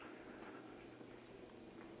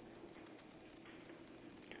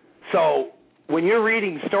 So when you're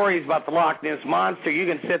reading stories about the Loch Ness Monster, you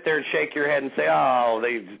can sit there and shake your head and say,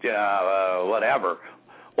 oh, whatever.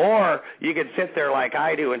 Or you can sit there like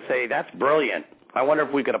I do and say, that's brilliant. I wonder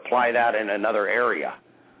if we could apply that in another area.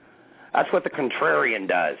 That's what the contrarian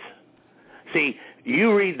does. See,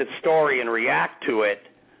 you read the story and react to it.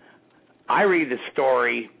 I read the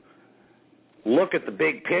story look at the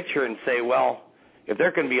big picture and say, well, if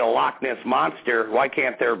there can be a Loch Ness Monster, why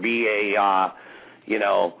can't there be a,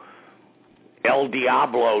 El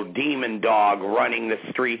Diablo demon dog running the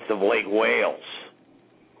streets of Lake Wales?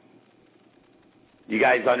 You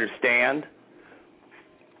guys understand?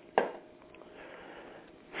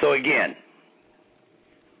 So again,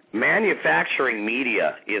 manufacturing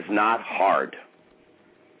media is not hard.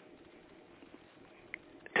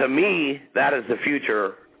 To me, that is the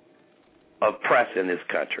future of press in this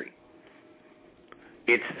country.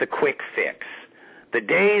 It's the quick fix. The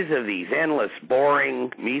days of these endless,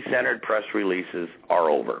 boring, me-centered press releases are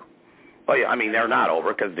over. Well, yeah, I mean, they're not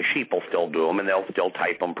over because the sheep will still do them, and they'll still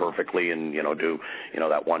type them perfectly and, do,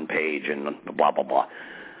 that one page and blah, blah, blah.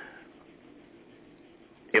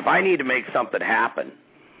 If I need to make something happen,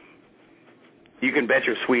 you can bet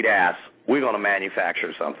your sweet ass we're going to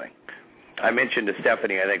manufacture something. I mentioned to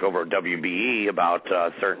Stephanie, I think, over at WBE about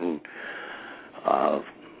a certain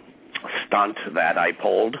stunt that I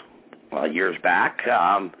pulled years back.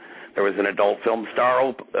 There was an adult film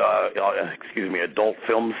store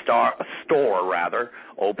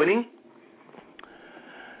opening,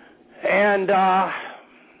 and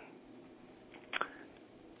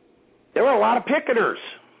there were a lot of picketers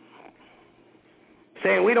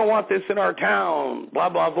saying, we don't want this in our town, blah,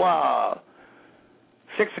 blah, blah.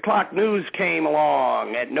 6 o'clock news came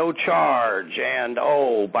along at no charge, and,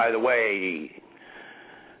 oh, by the way,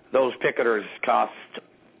 those picketers cost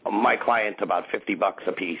my client about $50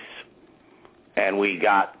 a piece, and we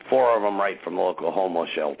got 4 of them right from the local homeless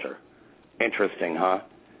shelter. Interesting, huh?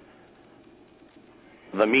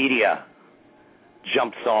 The media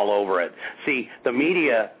jumps all over it. See, the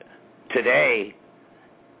media today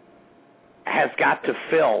has got to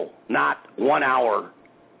fill not 1 hour.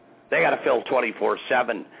 They got to fill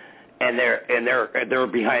 24/7, and they're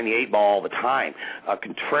behind the 8 ball all the time. A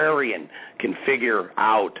contrarian can figure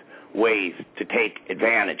out ways to take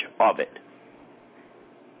advantage of it.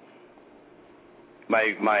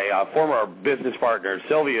 My former business partner,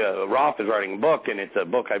 Sylvia Roth, is writing a book, and it's a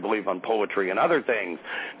book, I believe, on poetry and other things.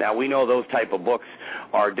 Now, we know those type of books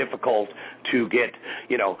are difficult to get,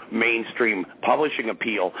 mainstream publishing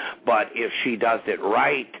appeal, but if she does it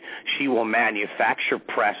right, she will manufacture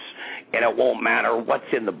press, and it won't matter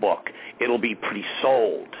what's in the book. It'll be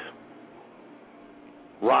pre-sold.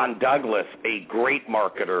 Ron Douglas, a great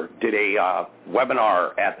marketer, did a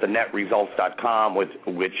webinar at thenetresults.com,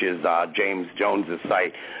 which is James Jones's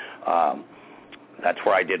site. That's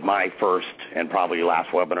where I did my first and probably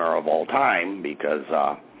last webinar of all time, because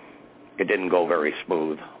it didn't go very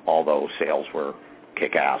smooth, although sales were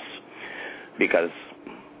kick-ass, because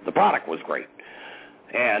the product was great.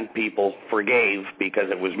 And people forgave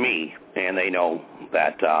because it was me, and they know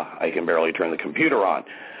that I can barely turn the computer on.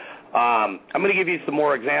 I'm going to give you some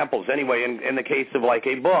more examples. Anyway, in the case of like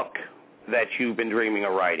a book that you've been dreaming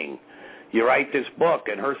of writing, you write this book,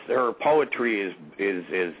 and her poetry is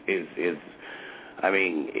I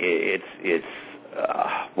mean, it's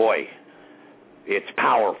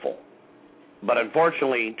powerful. But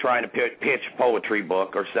unfortunately, trying to pitch a poetry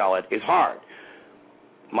book or sell it is hard.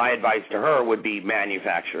 My advice to her would be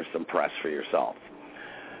manufacture some press for yourself.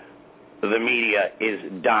 The media is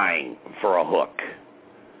dying for a hook.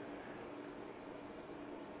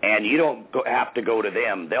 And you don't have to go to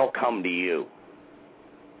them. They'll come to you.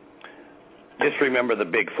 Just remember the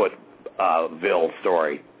Bigfootville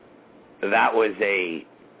story. That was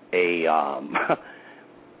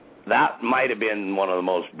that might have been one of the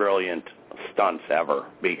most brilliant stunts ever,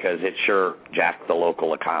 because it sure jacked the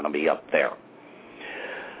local economy up there.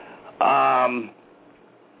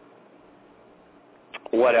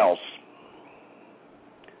 What else?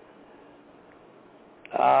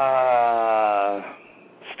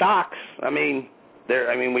 Stocks.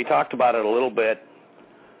 We talked about it a little bit.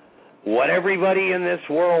 What everybody in this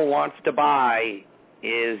world wants to buy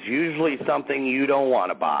is usually something you don't want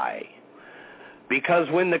to buy. Because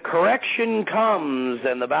when the correction comes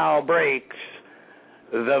and the bow breaks,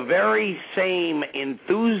 the very same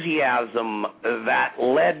enthusiasm that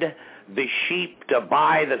led the sheep to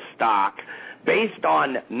buy the stock, based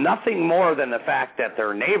on nothing more than the fact that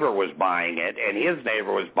their neighbor was buying it and his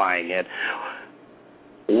neighbor was buying it,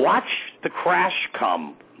 watch the crash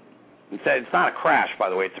come. It's not a crash, by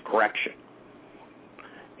the way, it's a correction.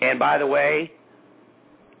 And by the way,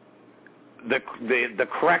 the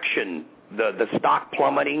correction, the stock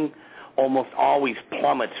plummeting, almost always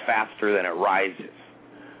plummets faster than it rises.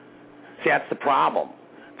 See, that's the problem.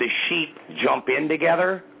 The sheep jump in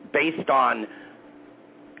together based on,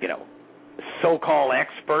 so-called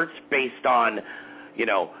experts, based on,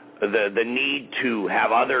 the need to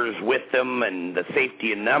have others with them and the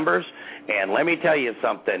safety in numbers. And let me tell you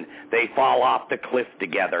something, they fall off the cliff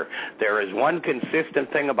together. There is one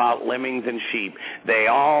consistent thing about lemmings and sheep. They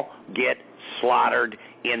all get slaughtered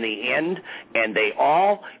in the end, and they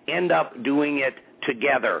all end up doing it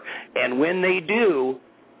together. And when they do,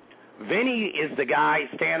 Vinny is the guy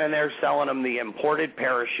standing there selling them the imported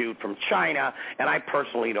parachute from China, and I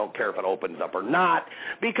personally don't care if it opens up or not,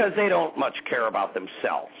 because they don't much care about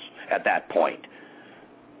themselves at that point.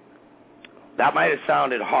 That might have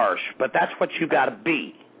sounded harsh, but that's what you got to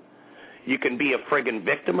be. You can be a friggin'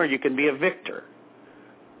 victim or you can be a victor.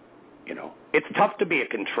 You know, it's tough to be a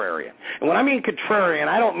contrarian. And when I mean contrarian,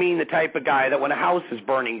 I don't mean the type of guy that when a house is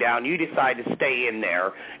burning down, you decide to stay in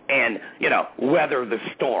there and, you know, weather the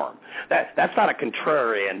storm. That's not a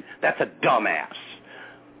contrarian. That's a dumbass.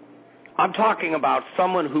 I'm talking about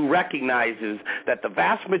someone who recognizes that the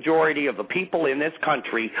vast majority of the people in this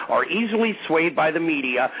country are easily swayed by the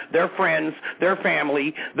media, their friends, their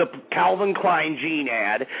family, the Calvin Klein jean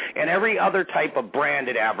ad, and every other type of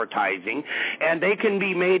branded advertising, and they can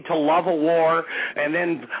be made to love a war, and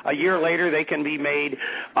then a year later they can be made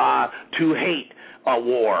to hate a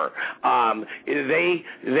war.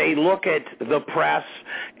 They look at the press,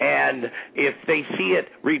 and if they see it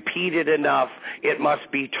repeated enough, it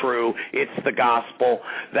must be true. It's the gospel.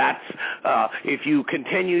 That's if you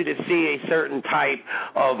continue to see a certain type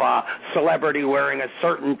of celebrity wearing a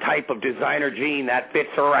certain type of designer jean that fits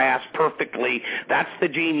her ass perfectly, that's the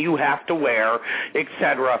jean you have to wear,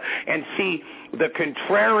 etc. And see, the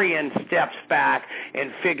contrarian steps back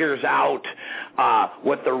and figures out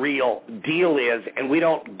what the real deal is, and we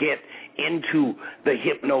don't get into the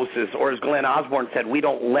hypnosis, or as Glenn Osborne said, we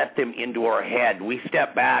don't let them into our head. We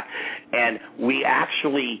step back and we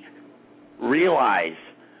actually realize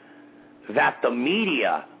that the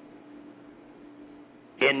media,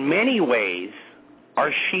 in many ways,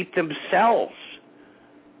 are sheep themselves.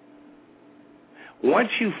 Once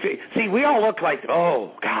you see, we all look like,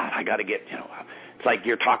 oh God, I got to get, you know, it's like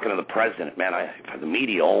you're talking to the president, man. The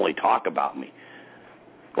media only talk about me.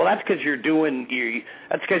 Well, that's because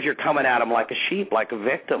that's because you're coming at them like a sheep, like a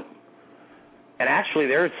victim. And actually,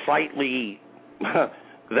 they're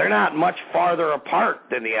not much farther apart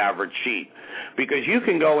than the average sheep, because you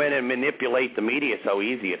can go in and manipulate the media so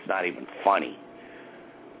easy it's not even funny.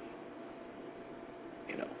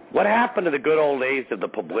 You know, what happened to the good old days of the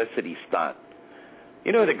publicity stunt?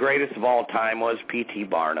 You know, the greatest of all time was P.T.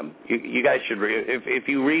 Barnum. You guys should read, if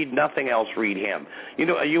you read nothing else, read him. You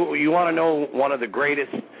know, you want to know one of the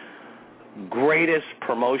greatest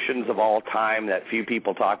promotions of all time that few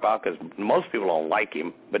people talk about, because most people don't like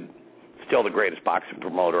him, but still the greatest boxing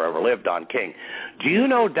promoter ever lived, Don King. Do you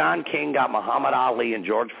know Don King got Muhammad Ali and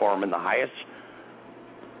George Foreman the highest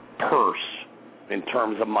purse in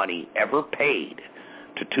terms of money ever paid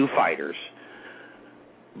to two fighters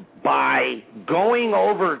by going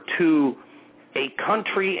over to a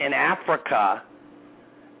country in Africa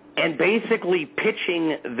and basically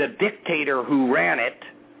pitching the dictator who ran it,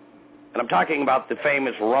 and I'm talking about the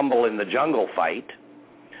famous Rumble in the Jungle fight,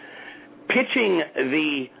 pitching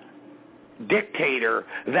the dictator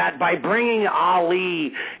that by bringing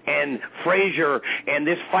Ali and Frazier, and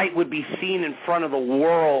this fight would be seen in front of the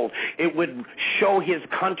world, it would show his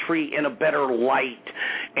country in a better light,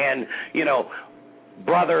 and, you know,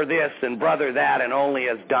 brother this and brother that, and only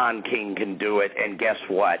as Don King can do it. And guess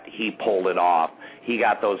what? He pulled it off. He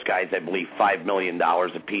got those guys, I believe, $5 million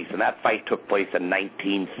apiece, and that fight took place in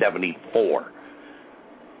 1974.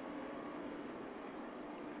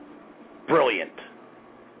 Brilliant.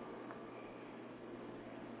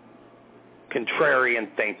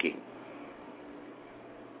 Contrarian thinking.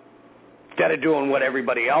 Instead of doing what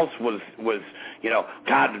everybody else was, you know,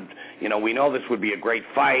 God, you know, we know this would be a great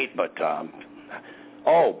fight, but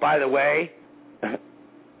oh, by the way,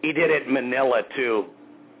 he did it in Manila, too.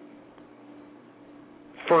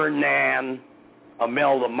 Ferdinand,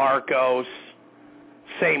 Imelda Marcos,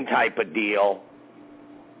 same type of deal.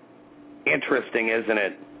 Interesting, isn't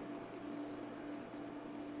it?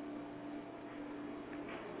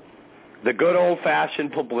 The good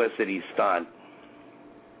old-fashioned publicity stunt.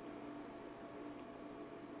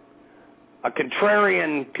 A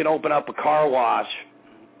contrarian can open up a car wash,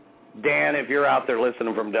 Dan, if you're out there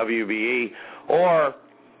listening from WBE, or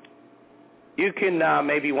you can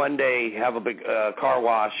maybe one day have a big car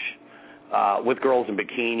wash with girls in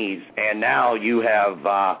bikinis, and now you have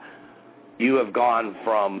gone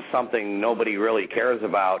from something nobody really cares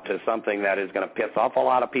about to something that is going to piss off a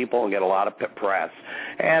lot of people and get a lot of press,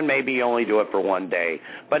 and maybe you only do it for one day,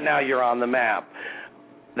 but now you're on the map.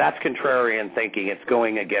 That's contrarian thinking. It's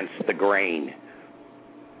going against the grain.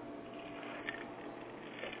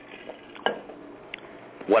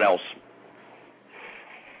 What else?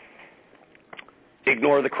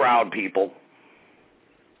 Ignore the crowd, people.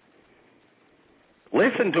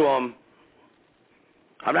 Listen to them.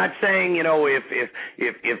 I'm not saying,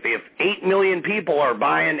 if 8 million people are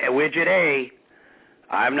buying a widget A,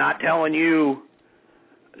 I'm not telling you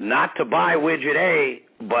not to buy widget A,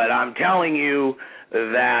 but I'm telling you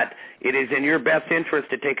that it is in your best interest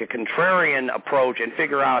to take a contrarian approach and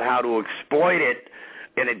figure out how to exploit it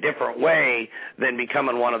in a different way than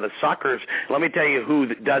becoming one of the suckers. Let me tell you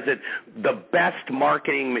who does it. The best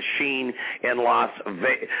marketing machine in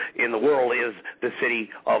the world is the city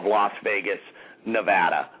of Las Vegas,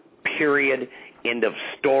 Nevada. Period. End of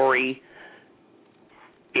story.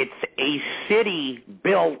 It's a city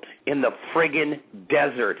built in the friggin'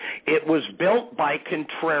 desert. It was built by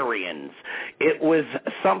contrarians. It was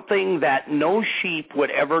something that no sheep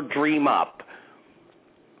would ever dream up.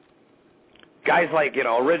 Guys like,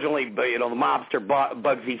 originally, the mobster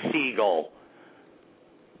Bugsy Siegel,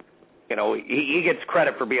 he gets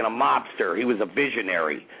credit for being a mobster. He was a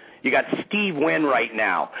visionary. You got Steve Wynn right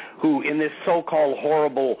now, who in this so-called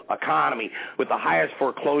horrible economy with the highest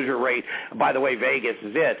foreclosure rate. By the way, Vegas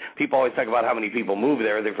is it. People always talk about how many people move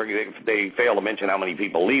there. They fail to mention how many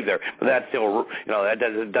people leave there. But that's still, that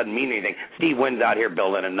doesn't mean anything. Steve Wynn's out here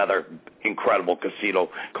building another incredible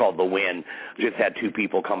casino called the Wynn. Just had 2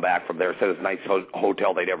 people come back from there. Said it's the nicest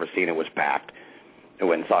hotel they'd ever seen. It was packed. They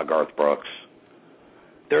went and saw Garth Brooks.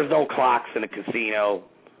 There's no clocks in a casino.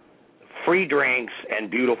 Free drinks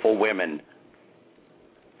and beautiful women.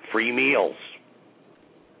 Free meals.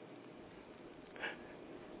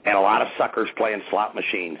 And a lot of suckers playing slot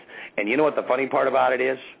machines. And you know what the funny part about it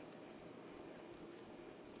is?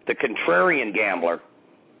 The contrarian gambler,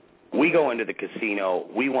 we go into the casino,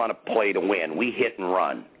 we want to play to win. We hit and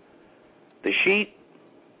run. The sheep,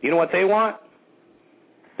 you know what they want?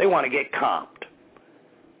 They want to get comped.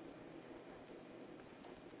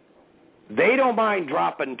 They don't mind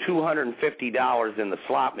dropping $250 in the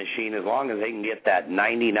slot machine as long as they can get that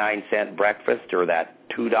 99-cent breakfast or that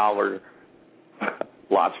 $2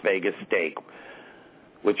 Las Vegas steak,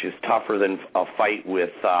 which is tougher than a fight with,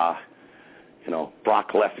 Brock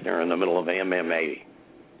Lesnar in the middle of MMA.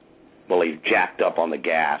 Well, he's jacked up on the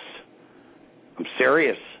gas. I'm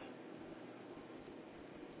serious.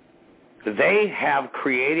 They have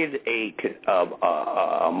created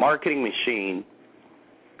a marketing machine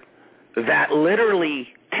that literally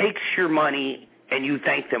takes your money and you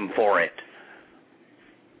thank them for it.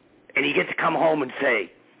 And you get to come home and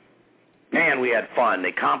say, man, we had fun.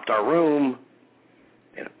 They comped our room.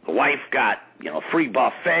 The wife got, free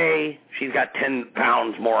buffet. She's got 10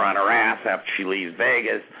 pounds more on her ass after she leaves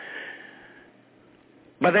Vegas.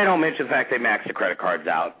 But they don't mention the fact they maxed the credit cards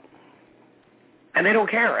out. And they don't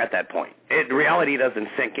care at that point. Reality doesn't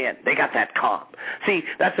sink in. They got that comp. See,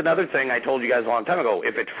 that's another thing I told you guys a long time ago.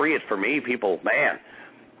 If it's free, it's for me. People, man,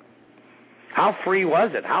 how free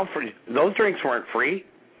was it? How free? Those drinks weren't free.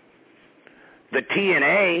 The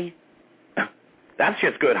TNA, that's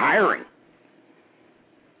just good hiring.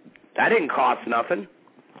 That didn't cost nothing.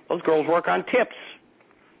 Those girls work on tips.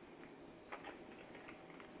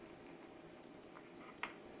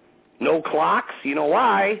 No clocks. You know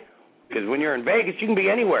why? Because when you're in Vegas, you can be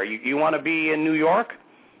anywhere. You want to be in New York?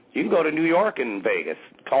 You can go to New York in Vegas.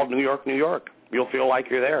 It's called New York, New York. You'll feel like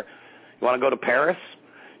you're there. You want to go to Paris?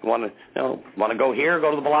 You want to go here? Go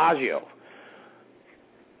to the Bellagio.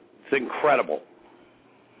 It's incredible.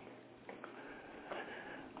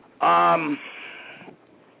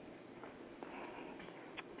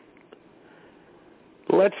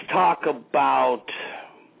 Let's talk about.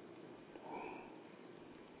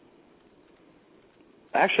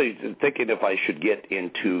 Actually, thinking if I should get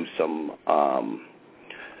into some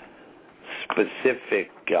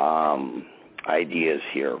specific ideas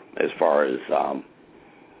here as far as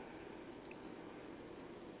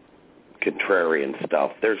contrarian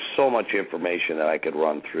stuff. There's so much information that I could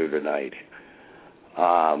run through tonight.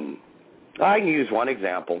 I can use one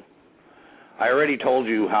example. I already told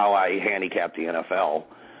you how I handicap the NFL,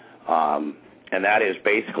 and that is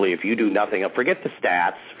basically if you do nothing, forget the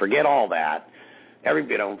stats, forget all that.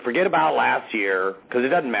 Forget about last year because it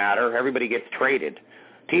doesn't matter. Everybody gets traded.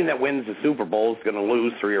 Team that wins the Super Bowl is going to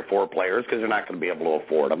lose 3 or 4 players because they're not going to be able to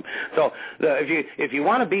afford them. So if you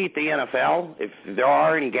want to beat the NFL, if there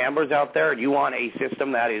are any gamblers out there, and you want a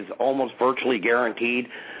system that is almost virtually guaranteed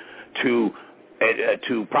to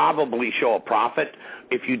probably show a profit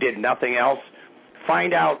if you did nothing else,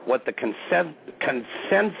 find out what the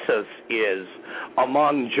consensus is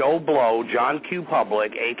among Joe Blow, John Q.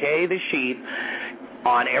 Public, a.k.a. The Sheep,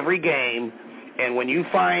 on every game. And when you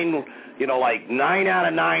find, like 9 out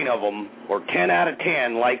of 9 of them or 10 out of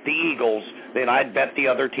 10 like the Eagles, then I'd bet the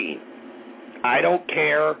other team. I don't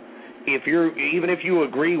care even if you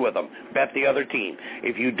agree with them, bet the other team.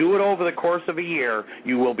 If you do it over the course of a year,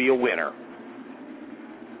 you will be a winner.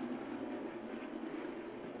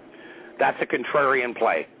 That's a contrarian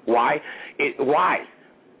play. Why?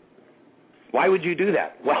 Why would you do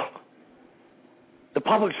that? Well, the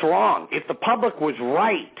public's wrong. If the public was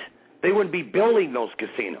right, they wouldn't be building those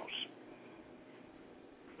casinos.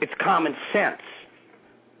 It's common sense.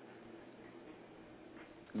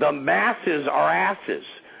 The masses are asses.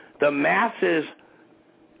 The masses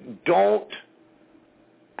don't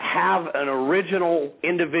have an original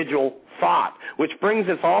individual thought, which brings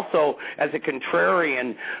us also, as a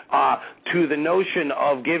contrarian, to the notion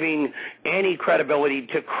of giving any credibility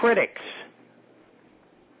to critics.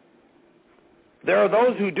 There are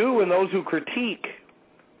those who do and those who critique.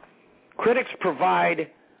 Critics provide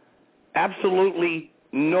absolutely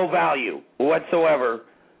no value whatsoever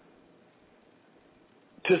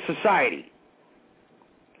to society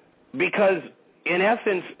because, in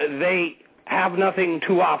essence, they have nothing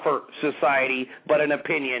to offer society but an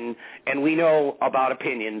opinion, and we know about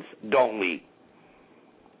opinions, don't we?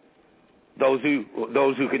 Those who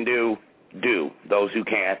can do. Those who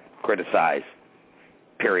can't, criticize.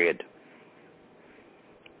 Period.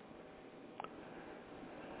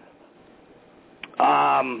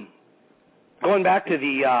 Going back to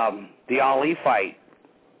the Ali fight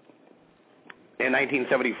in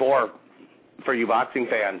 1974, for you boxing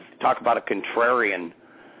fans, talk about a contrarian.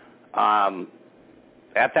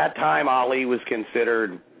 At that time, Ali was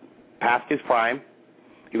considered past his prime.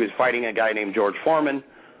 He was fighting a guy named George Foreman,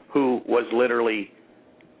 who was literally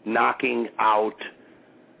knocking out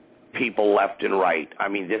people left and right. I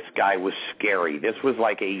mean, this guy was scary. This was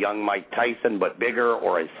like a young Mike Tyson, but bigger,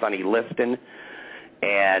 or a Sonny Liston.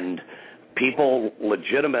 And people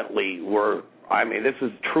legitimately were, I mean, this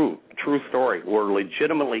is true story, were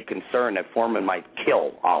legitimately concerned that Foreman might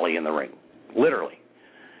kill Ali in the ring. Literally.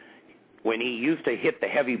 When he used to hit the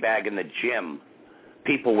heavy bag in the gym,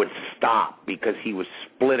 people would stop because he was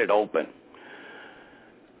split it open.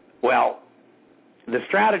 Well, the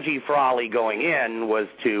strategy for Ali going in was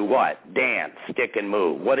to what? Dance, stick, and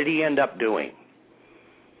move. What did he end up doing?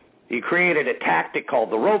 He created a tactic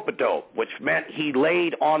called the rope-a-dope, which meant he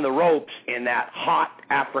laid on the ropes in that hot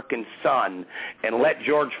African sun and let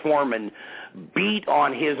George Foreman beat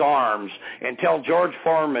on his arms until George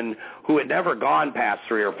Foreman, who had never gone past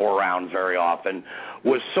 3 or 4 rounds very often,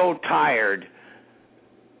 was so tired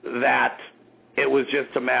that it was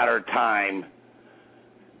just a matter of time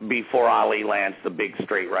before Ali lands the big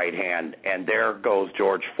straight right hand. And there goes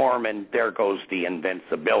George Foreman. There goes the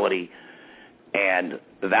invincibility. And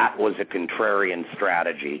that was a contrarian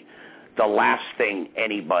strategy. The last thing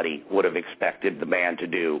anybody would have expected the man to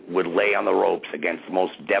do would lay on the ropes against the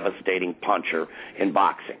most devastating puncher in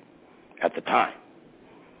boxing at the time.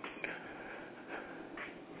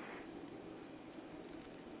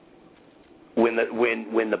 When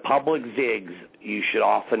the public zigs, you should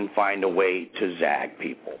often find a way to zag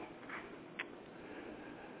people.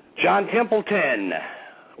 John Templeton,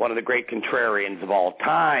 one of the great contrarians of all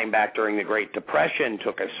time, back during the Great Depression,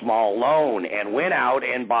 took a small loan and went out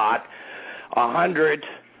and bought 100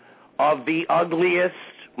 of the ugliest,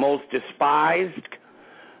 most despised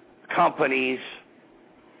companies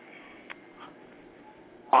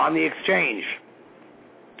on the exchange.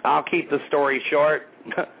 I'll keep the story short.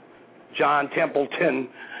 John Templeton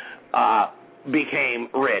became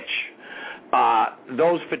rich.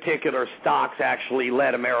 Those particular stocks actually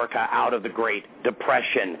led America out of the Great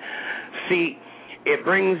Depression. See, it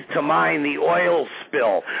brings to mind the oil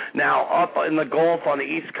spill. Now, up in the Gulf on the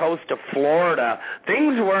east coast of Florida,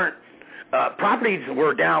 things weren't, properties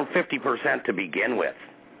were down 50% to begin with.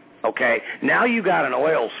 Okay? Now you got an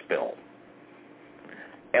oil spill.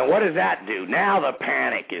 And what does that do? Now the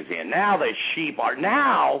panic is in. Now the sheep are.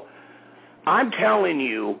 Now, I'm telling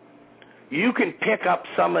you, you can pick up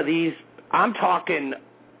some of these. I'm talking,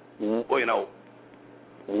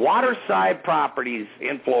 waterside properties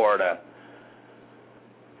in Florida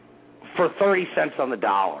for 30 cents on the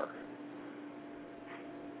dollar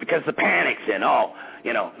because the panic's in.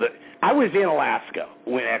 I was in Alaska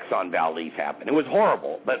when Exxon Valdez happened. It was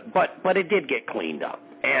horrible, but it did get cleaned up,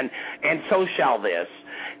 and so shall this.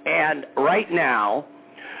 And right now,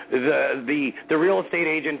 the real estate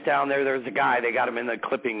agents down there, there's a guy, they got him in the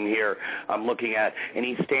clipping here I'm looking at, and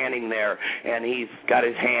he's standing there, and he's got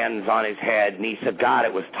his hands on his head, and he said, God,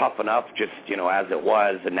 it was tough enough just, as it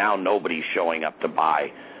was, and now nobody's showing up to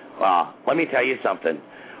buy. Let me tell you something.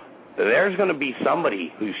 there's going to be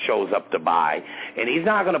somebody who shows up to buy, and he's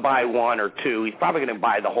not going to buy one or two. He's probably going to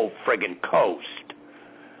buy the whole friggin' coast.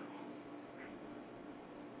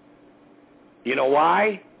 You know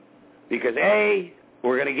why? Because, A,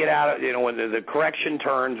 we're going to get out of, when the correction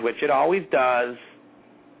turns, which it always does,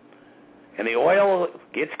 and the oil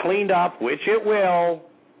gets cleaned up, which it will.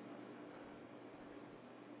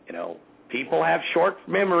 People have short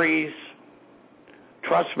memories.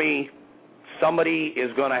 Trust me, somebody is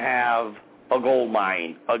going to have a gold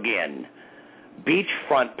mine again.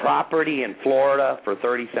 Beachfront property in Florida for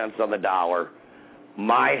 30 cents on the dollar.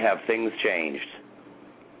 My, have things changed.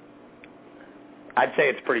 I'd say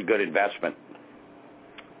it's a pretty good investment.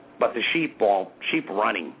 But the sheep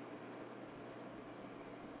running.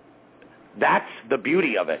 That's the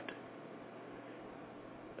beauty of it.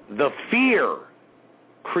 The fear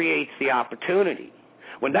creates the opportunity.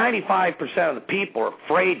 When 95% of the people are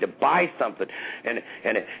afraid to buy something and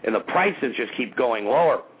the prices just keep going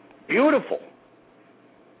lower, beautiful.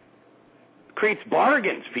 Creates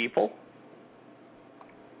bargains, people.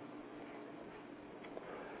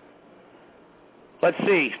 Let's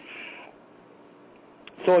see.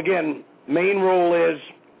 So again, main rule is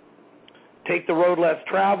take the road less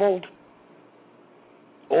traveled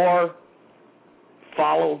or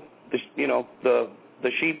follow the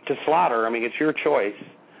sheep to slaughter. I mean, it's your choice.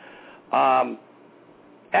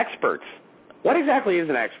 Experts. What exactly is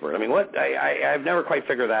an expert? I mean, I've never quite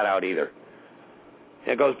figured that out either.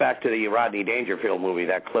 It goes back to the Rodney Dangerfield movie,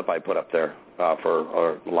 that clip I put up there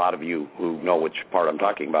for a lot of you who know which part I'm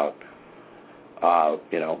talking about.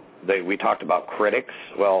 We talked about critics.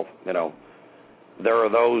 Well, there are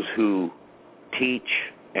those who teach,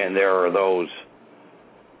 and there are those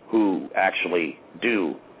who actually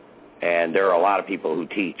do. And there are a lot of people who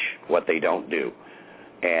teach what they don't do.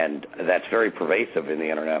 And that's very pervasive in the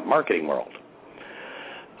internet marketing world.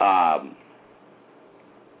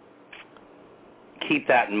 Keep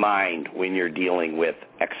that in mind when you're dealing with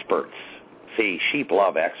experts. See, sheep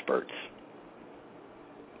love experts.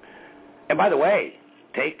 And by the way,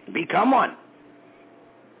 become one.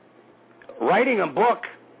 Writing a book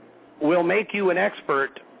will make you an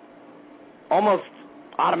expert almost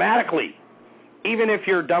automatically, even if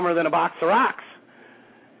you're dumber than a box of rocks.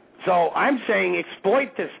 So I'm saying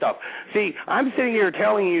exploit this stuff. See, I'm sitting here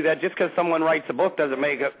telling you that just because someone writes a book doesn't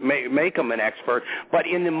make them an expert, but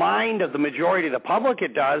in the mind of the majority of the public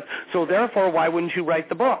it does, so therefore why wouldn't you write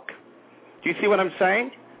the book? Do you see what I'm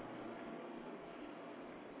saying?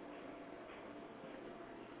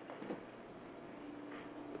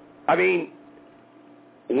 I mean,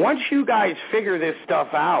 once you guys figure this stuff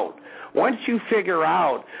out, once you figure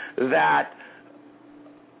out that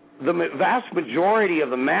the vast majority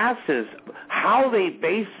of the masses, how they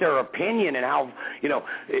base their opinion and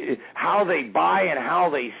how they buy and how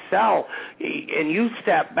they sell, and you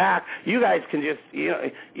step back, you guys can just,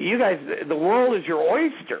 the world is your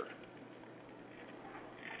oyster.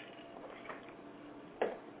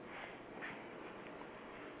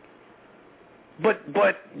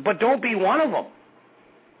 But don't be one of them.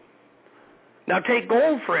 Now take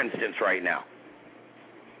gold, for instance, right now.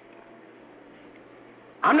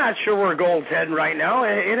 I'm not sure where gold's heading right now.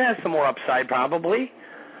 It has some more upside probably.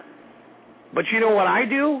 But you know what I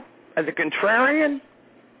do as a contrarian?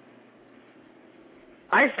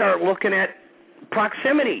 I start looking at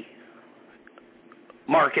proximity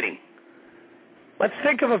marketing. Let's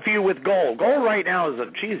think of a few with gold. Gold right now is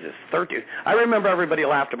 13. I remember everybody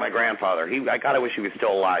laughed at my grandfather. I wish he was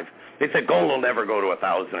still alive. They said gold will never go to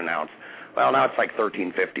 1,000 an ounce. Well, now it's like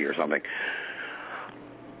 $1,350 or something.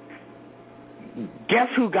 Guess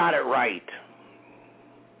who got it right?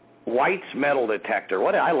 White's metal detector.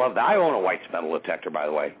 I love that. I own a White's metal detector, by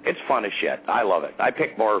the way. It's fun as shit. I love it. I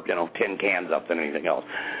pick more, tin cans up than anything else.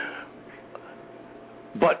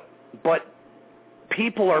 But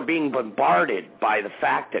people are being bombarded by the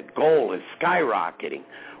fact that gold is skyrocketing.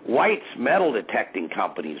 White's metal detecting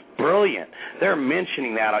company is brilliant. They're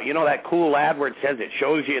mentioning that. You know that cool ad where it says it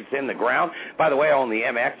shows you it's in the ground? By the way, I own the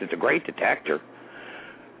MX. It's a great detector.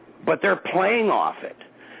 But they're playing off it.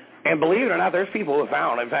 And believe it or not, there's people who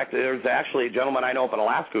found, in fact, there's actually a gentleman I know up in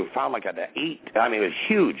Alaska who found like a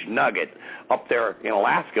huge nugget up there in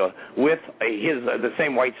Alaska with the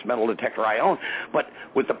same White's metal detector I own. But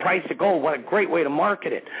with the price of gold, what a great way to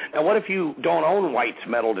market it. Now, what if you don't own White's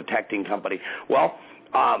metal detecting company? Well,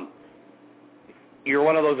 you're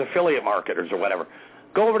one of those affiliate marketers or whatever.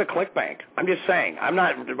 Go over to ClickBank. I'm just saying. I'm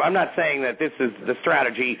not saying that this is the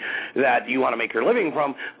strategy that you want to make your living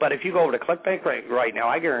from, but if you go over to ClickBank right now,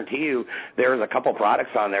 I guarantee you there's a couple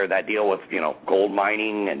products on there that deal with, gold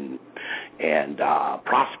mining and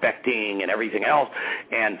prospecting and everything else.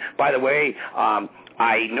 And by the way,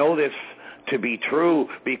 I know this to be true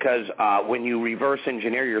because when you reverse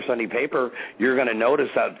engineer your Sunday paper, you're going to notice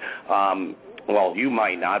that well, you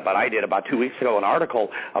might not, but I did about 2 weeks ago an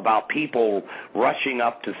article about people rushing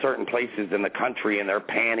up to certain places in the country and they're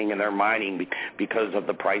panning and they're mining because of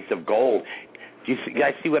the price of gold. Do you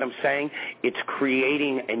guys see what I'm saying? It's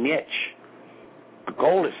creating a niche.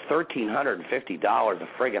 Gold is $1,350 a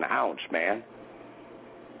friggin' ounce, man.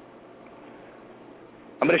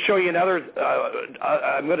 I'm going to show you another,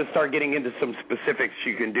 I'm going to start getting into some specifics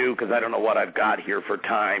you can do because I don't know what I've got here for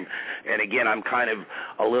time. And again, I'm kind of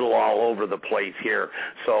a little all over the place here.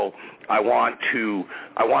 So I want to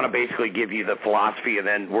basically give you the philosophy, and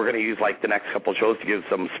then we're going to use like the next couple of shows to give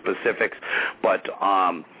some specifics. But,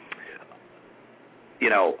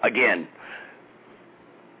 again,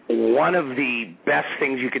 one of the best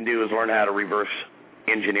things you can do is learn how to reverse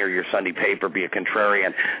engineer your Sunday paper, be a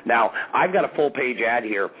contrarian. Now, I've got a full-page ad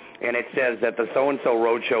here, and it says that the so-and-so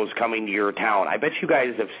roadshow is coming to your town. I bet you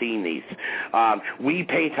guys have seen these. We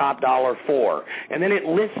pay top dollar for. And then it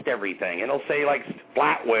lists everything. It'll say, like,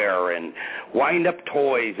 flatware and wind-up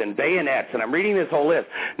toys and bayonets, and I'm reading this whole list.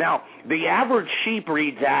 Now, the average sheep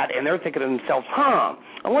reads that, and they're thinking to themselves, I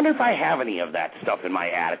wonder if I have any of that stuff in my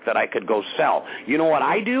attic that I could go sell. You know what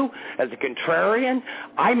I do as a contrarian?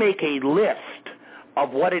 I make a list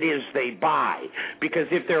of what it is they buy, because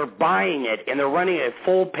if they're buying it and they're running a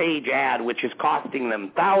full-page ad which is costing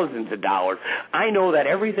them thousands of dollars, I know that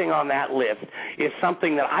everything on that list is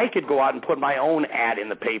something that I could go out and put my own ad in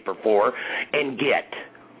the paper for and get.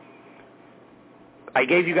 I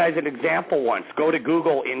gave you guys an example once. Go to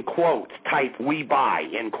Google, in quotes, type "we buy"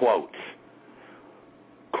 in quotes.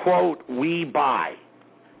 Quote, "we buy."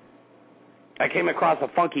 I came across a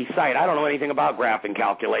funky site. I don't know anything about graphing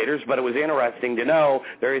calculators, but it was interesting to know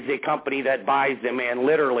there is a company that buys them and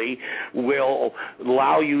literally will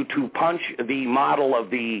allow you to punch the model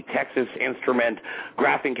of the Texas Instrument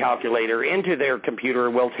graphing calculator into their computer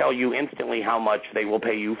and will tell you instantly how much they will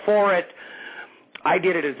pay you for it. I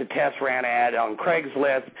did it as a test ran ad on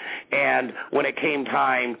Craigslist, and when it came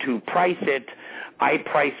time to price it, I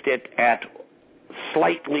priced it at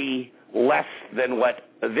slightly less than what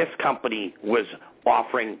this company was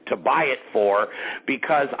offering to buy it for,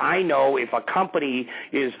 because I know if a company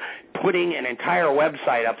is putting an entire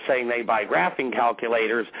website up saying they buy graphing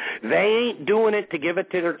calculators, they ain't doing it to give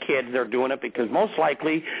it to their kids. They're doing it because most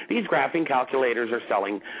likely these graphing calculators are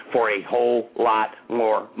selling for a whole lot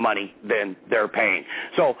more money than they're paying.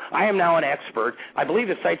 So I am now an expert. I believe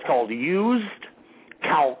the site's called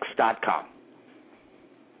usedcalcs.com.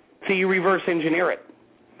 So you reverse engineer it.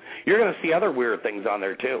 You're going to see other weird things on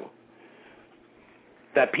there, too,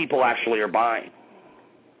 that people actually are buying.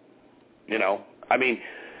 The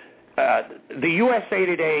USA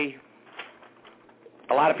Today,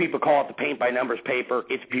 a lot of people call it the paint-by-numbers paper.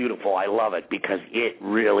 It's beautiful. I love it because it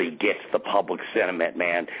really gets the public sentiment,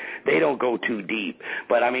 man. They don't go too deep.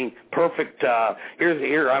 But, perfect.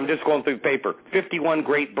 Here, I'm just going through the paper. 51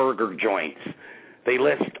 great burger joints. They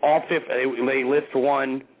list all 50. They list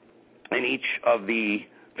one in each of the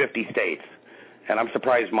 50 states, and I'm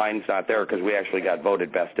surprised mine's not there because we actually got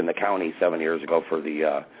voted best in the county 7 years ago for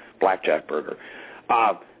the blackjack burger.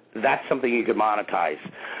 That's something you could monetize.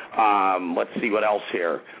 Let's see what else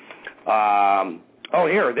here.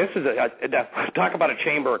 Here, this is talk about a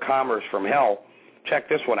Chamber of Commerce from hell. Check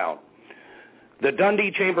this one out. The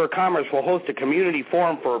Dundee Chamber of Commerce will host a community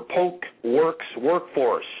forum for Polk Works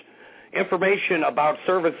workforce. Information about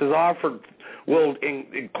services offered will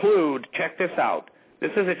include, check this out.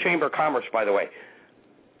 This is a Chamber of Commerce, by the way.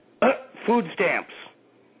 Food stamps,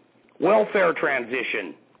 welfare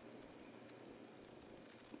transition.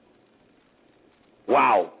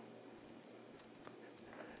 Wow.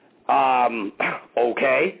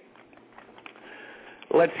 Okay.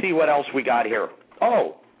 Let's see what else we got here.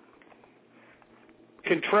 Oh,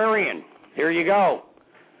 Contrarian. Here you go.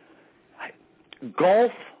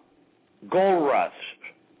 Gulf Gold Rush.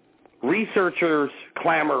 Researchers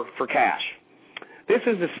clamor for cash. This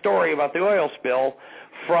is a story about the oil spill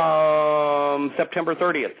from September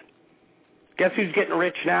 30th. Guess who's getting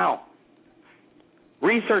rich now?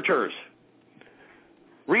 Researchers.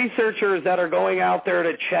 Researchers that are going out there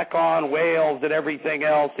to check on whales and everything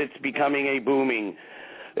else. It's becoming a booming.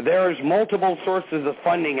 There's multiple sources of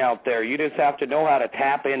funding out there. You just have to know how to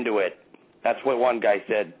tap into it. That's what one guy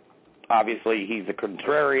said. Obviously, he's a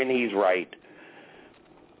contrarian. He's right.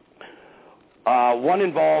 One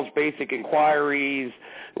involves basic inquiries,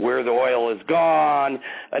 where the oil is gone.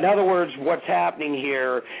 In other words, what's happening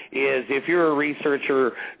here is if you're a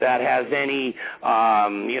researcher that has any,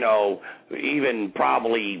 even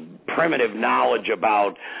probably primitive knowledge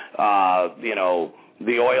about,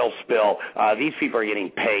 the oil spill, these people are getting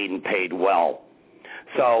paid and paid well.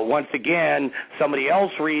 So once again, somebody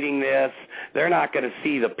else reading this, they're not going to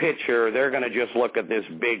see the picture. They're going to just look at this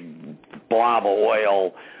big blob of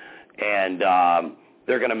oil, and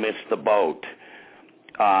they're going to miss the boat.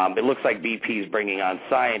 It looks like BP is bringing on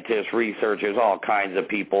scientists, researchers, all kinds of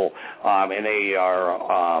people, and they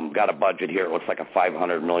are got a budget here. It looks like a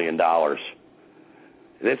 $500 million.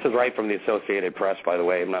 This is right from the Associated Press, by the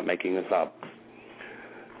way. I'm not making this up.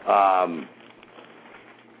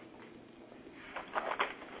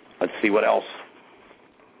 Let's see what else.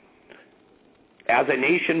 As a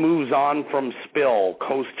nation moves on from spill,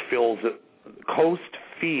 coast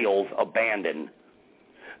feels abandoned.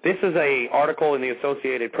 This is an article in the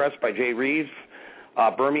Associated Press by Jay Reeves,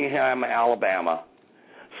 Birmingham, Alabama.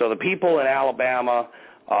 So the people in Alabama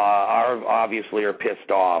are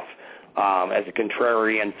pissed off. As a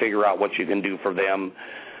contrarian, figure out what you can do for them.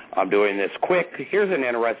 I'm doing this quick. Here's an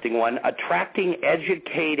interesting one. Attracting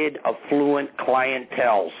educated, affluent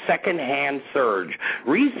clientele. Second-hand surge.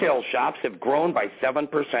 Resale shops have grown by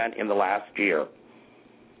 7% in the last year.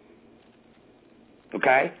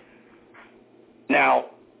 Okay? Now,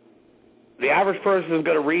 the average person is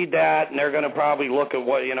going to read that, and they're going to probably look at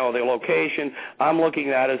what, the location. I'm looking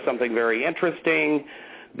at it as something very interesting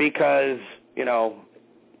because,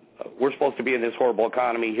 we're supposed to be in this horrible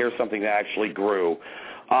economy. Here's something that actually grew.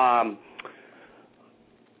 Andy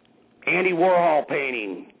Warhol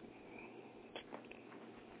painting.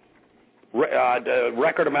 The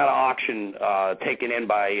record amount of auction taken in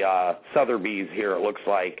by Sotheby's here, it looks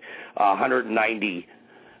like $190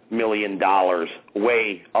 million,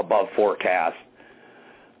 way above forecast.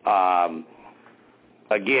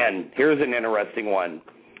 Again, here's an interesting one.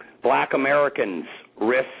 Black Americans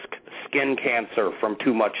risk skin cancer from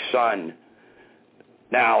too much sun.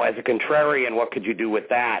 Now, as a contrarian, what could you do with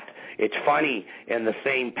that? It's funny, in the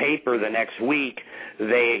same paper the next week,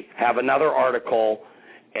 they have another article,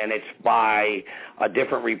 and it's by a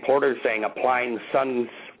different reporter saying applying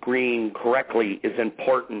sunscreen correctly is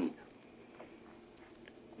important.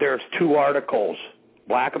 There's two articles.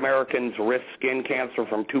 Black Americans risk skin cancer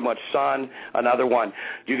from too much sun. Another one.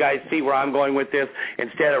 Do you guys see where I'm going with this?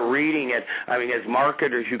 Instead of reading it, as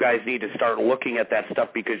marketers, you guys need to start looking at that stuff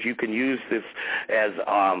because you can use this as,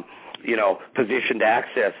 positioned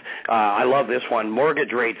access. I love this one.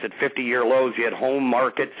 Mortgage rates at 50-year lows, yet home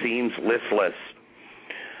market seems listless.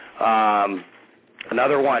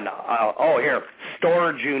 Another one. Here.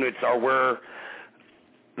 Storage units are where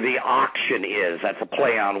the auction is. That's a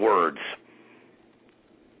play on words.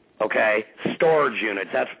 Okay, storage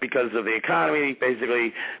units. That's because of the economy.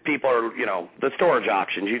 Basically, people are, the storage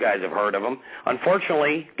auctions. You guys have heard of them.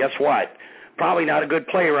 Unfortunately, guess what? Probably not a good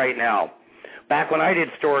play right now. Back when I did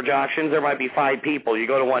storage auctions, there might be 5 people. You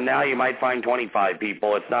go to one now, you might find 25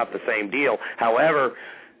 people. It's not the same deal. However,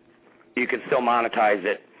 you can still monetize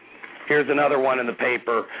it. Here's another one in the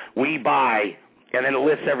paper. We buy. And then it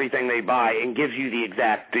lists everything they buy and gives you the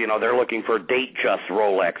exact, they're looking for Datejust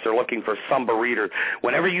Rolex. They're looking for Samba Reader.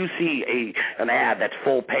 Whenever you see an ad that's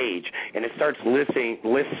full page and it starts listing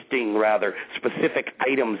specific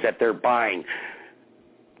items that they're buying,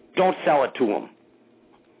 don't sell it to them.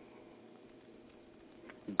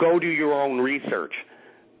 Go do your own research.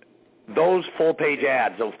 Those full-page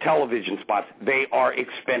ads, those television spots, they are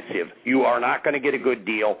expensive. You are not going to get a good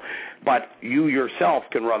deal, but you yourself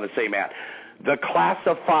can run the same ad. The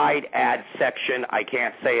classified ad section, I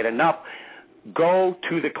can't say it enough. Go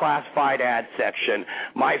to the classified ad section.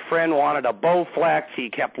 My friend wanted a Bowflex.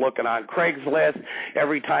 He kept looking on Craigslist.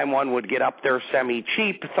 Every time one would get up there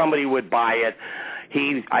semi-cheap, somebody would buy it.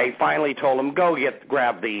 I finally told him,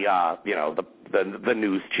 grab the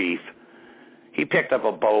news chief. He picked up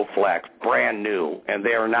a Bowflex, brand new, and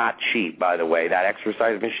they are not cheap, by the way, that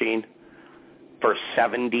exercise machine, for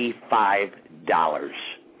 $75.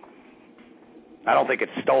 I don't think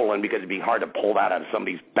it's stolen because it'd be hard to pull that out of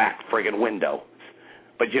somebody's back friggin' window.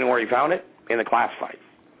 But you know where he found it? In the classified.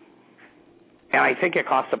 And I think it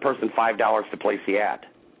cost the person $5 to place the ad.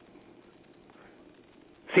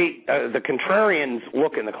 See, the contrarians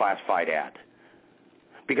look in the classified ad.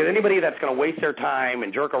 Because anybody that's going to waste their time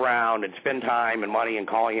and jerk around and spend time and money and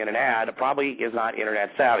calling in an ad probably is not internet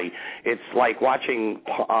savvy. It's like watching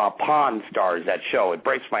Pawn Stars, that show. It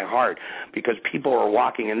breaks my heart because people are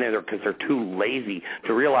walking in there because they're too lazy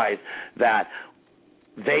to realize that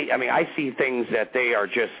I see things that they are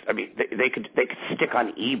just, they could stick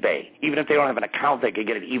on eBay. Even if they don't have an account, they could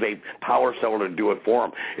get an eBay power seller to do it for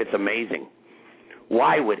them. It's amazing.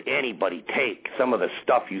 Why would anybody take some of the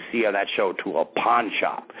stuff you see on that show to a pawn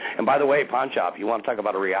shop? And by the way, pawn shop, you want to talk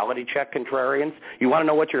about a reality check, contrarians? You want to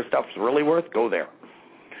know what your stuff's really worth? Go there.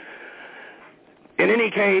 In any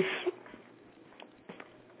case,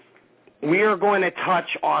 we are going to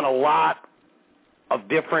touch on a lot of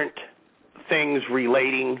different things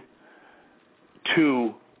relating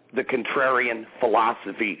to the contrarian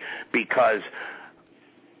philosophy because,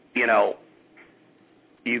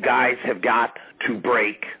 you guys have got to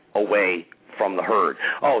break away from the herd.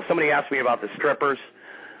 Oh, somebody asked me about the strippers.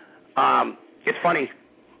 It's funny.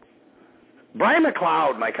 Brian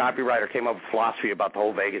McLeod, my copywriter, came up with philosophy about the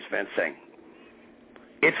whole Vegas fence thing.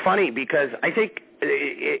 It's funny because I think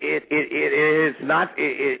it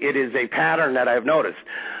is a pattern that I've noticed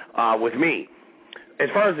with me. As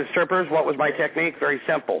far as the strippers, what was my technique? Very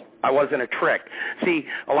simple. I wasn't a trick. See,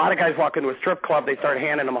 a lot of guys walk into a strip club, they start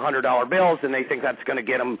handing them $100 bills, and they think that's going to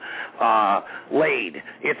get them laid.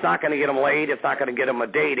 It's not going to get them laid. It's not going to get them a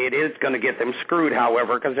date. It is going to get them screwed,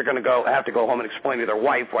 however, because they're going to have to go home and explain to their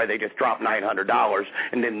wife why they just dropped $900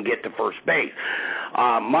 and didn't get to first base.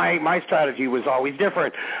 My strategy was always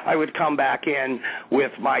different. I would come back in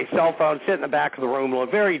with my cell phone, sit in the back of the room, look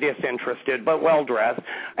very disinterested but well-dressed,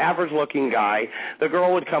 average-looking guy. The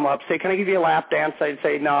girl would come up, say, "Can I give you a lap dance?" I'd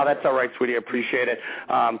say, "No, that's all right, sweetie, I appreciate it.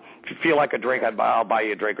 If you feel like a drink, I'll buy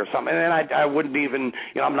you a drink or something." And then I wouldn't even,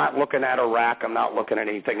 I'm not looking at a rack. I'm not looking at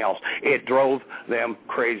anything else. It drove them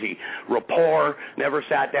crazy. Rapport, never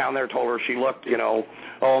sat down there, told her she looked,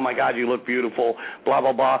 "Oh, my God, you look beautiful," blah,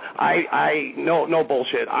 blah, blah. No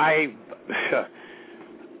bullshit. I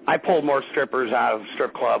pulled more strippers out of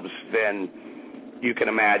strip clubs than you can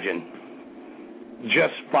imagine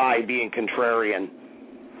just by being contrarian,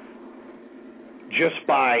 just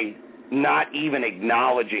by not even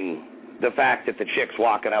acknowledging the fact that the chick's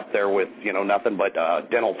walking up there with, nothing but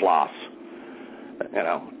dental floss.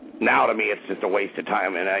 Now to me it's just a waste of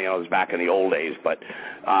time, and it was back in the old days, but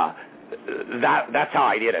that's how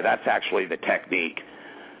I did it. That's actually the technique.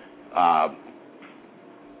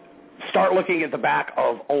 Start looking at the back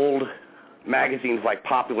of old magazines like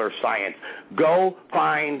Popular Science. Go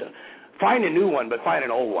find a new one, but find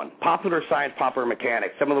an old one. Popular Science, Popular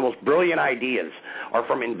Mechanics. Some of the most brilliant ideas are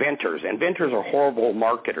from inventors. Inventors are horrible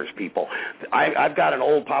marketers, people. I've got an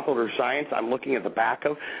old Popular Science I'm looking at the back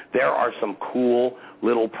of. There are some cool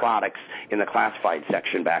little products in the classified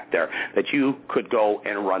section back there that you could go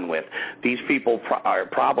and run with. These people are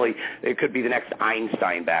probably, it could be the next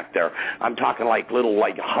Einstein back there. I'm talking like little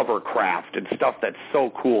hovercraft and stuff that's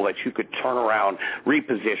so cool that you could turn around,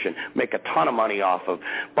 reposition, make a ton of money off of.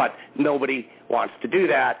 But nobody wants to do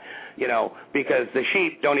that, because the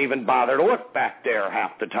sheep don't even bother to look back there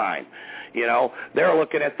half the time. They're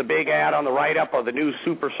looking at the big ad on the write-up of the new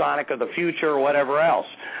supersonic of the future or whatever else.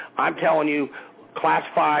 I'm telling you,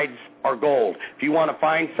 classifieds are gold. If you want to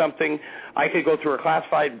find something, I could go through a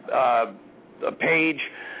classified page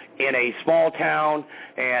in a small town,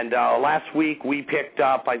 and last week we picked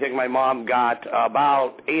up, I think my mom got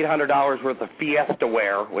about $800 worth of Fiesta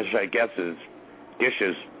ware, which I guess is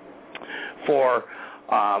dishes, for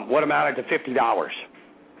what amounted to $50.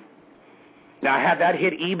 Now, had that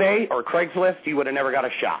hit eBay or Craigslist, you would have never got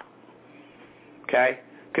a shot. Okay?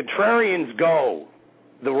 Contrarians go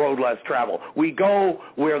the road less traveled. We go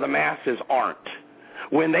where the masses aren't.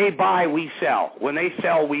 When they buy, we sell. When they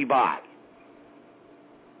sell, we buy.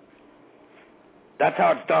 That's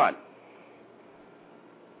how it's done.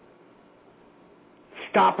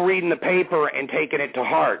 Stop reading the paper and taking it to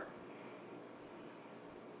heart.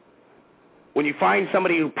 When you find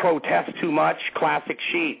somebody who protests too much, classic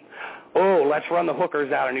sheep, "Oh, let's run the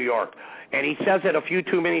hookers out of New York." And he says it a few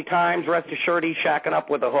too many times, rest assured he's shacking up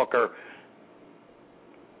with a hooker.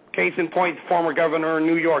 Case in point, former governor of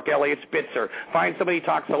New York, Eliot Spitzer. Find somebody who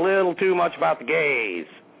talks a little too much about the gays.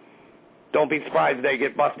 Don't be surprised if they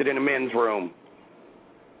get busted in a men's room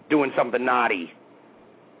doing something naughty.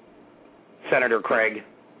 Senator Craig.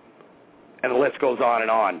 And the list goes on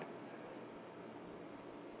and on.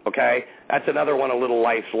 Okay? That's another one of little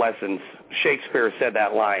life's lessons. Shakespeare said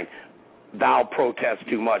that line, "Thou protest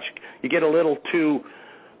too much." You get a little too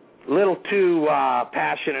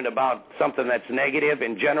passionate about something that's negative,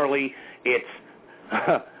 and generally it's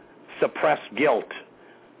suppressed guilt.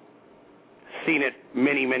 Seen it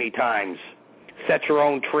many, many times. Set your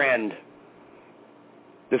own trend.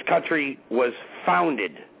 This country was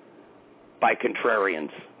founded by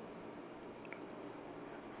contrarians.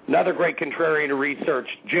 Another great contrarian to research,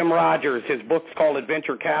 Jim Rogers. His book's called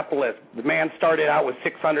Adventure Capitalist. The man started out with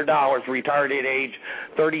 $600, retired at age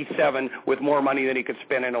 37 with more money than he could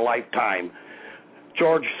spend in a lifetime.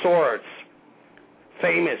 George Soros,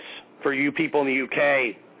 famous for you people in the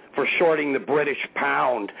UK for shorting the British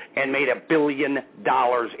pound and made $1 billion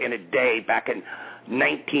in a day back in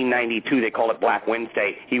 1992. They called it Black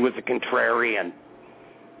Wednesday. He was a contrarian.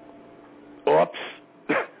 Oops.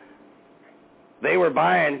 They were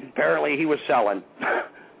buying. Apparently he was selling.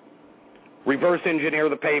 Reverse engineer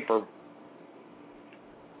the paper.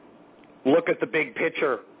 Look at the big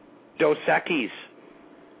picture. Dos Equis.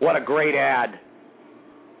 What a great ad.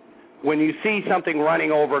 When you see something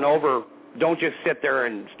running over and over, don't just sit there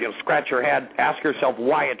and scratch your head. Ask yourself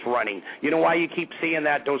why it's running. You know why you keep seeing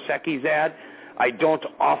that Dos Equis ad? I don't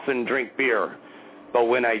often drink beer, but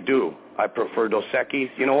when I do, I prefer Dos Equis.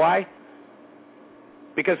 You know why?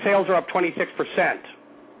 Because sales are up 26%.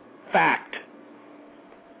 Fact.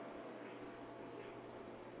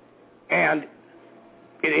 And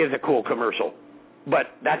it is a cool commercial, but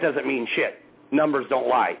that doesn't mean shit. Numbers don't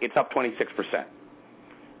lie. It's up 26%.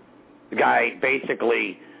 The guy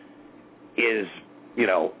basically is,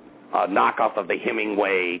 a knockoff of the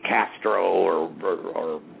Hemingway, Castro,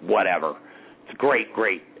 or whatever. It's a great,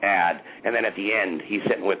 great ad. And then at the end, he's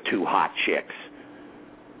sitting with two hot chicks.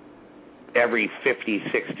 Every 50,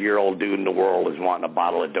 60-year-old dude in the world is wanting a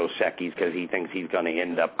bottle of Dos Equis because he thinks he's going to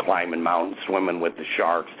end up climbing mountains, swimming with the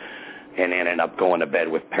sharks, and ending up going to bed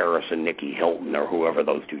with Paris and Nikki Hilton or whoever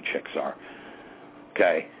those two chicks are.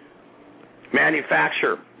 Okay.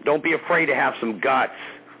 Manufacture. Don't be afraid to have some guts.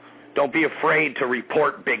 Don't be afraid to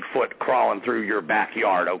report Bigfoot crawling through your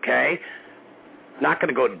backyard, okay? Not going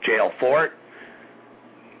to go to jail for it.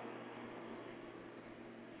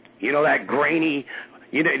 That grainy...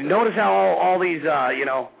 notice how all these,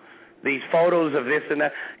 these photos of this and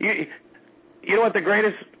that. You know what the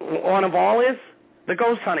greatest one of all is? The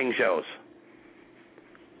ghost hunting shows.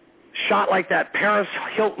 Shot like that Paris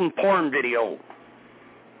Hilton porn video.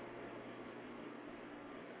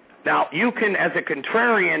 Now, you can, as a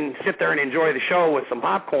contrarian, sit there and enjoy the show with some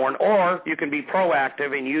popcorn, or you can be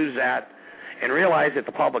proactive and use that and realize that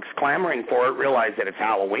the public's clamoring for it, realize that it's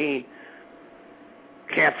Halloween.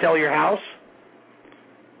 Can't sell your house?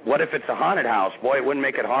 What if it's a haunted house? Boy, it wouldn't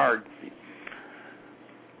make it hard.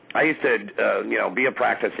 I used to, be a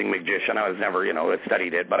practicing magician. I was never,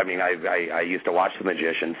 studied it, but I used to watch the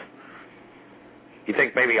magicians. You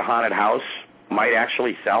think maybe a haunted house might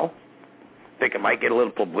actually sell? Think it might get a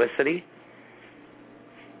little publicity?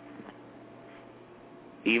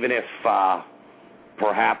 Even if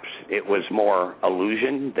perhaps it was more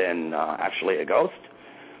illusion than actually a ghost?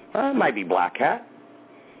 It might be Black Cat.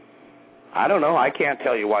 I don't know. I can't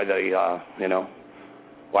tell you why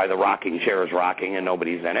why the rocking chair is rocking and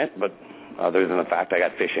nobody's in it, but other than the fact I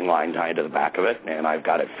got fishing line tied to the back of it and I've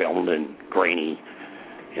got it filmed and grainy,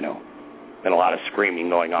 and a lot of screaming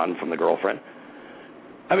going on from the girlfriend.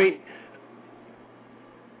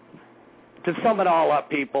 To sum it all up,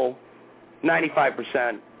 people,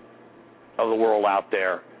 95% of the world out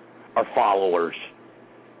there are followers.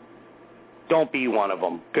 Don't be one of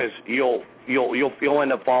them, because you'll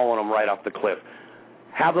end up following them right off the cliff.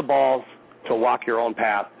 Have the balls to walk your own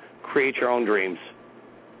path, create your own dreams,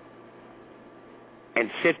 and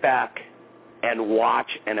sit back and watch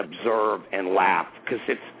and observe and laugh, because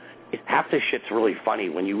half this shit's really funny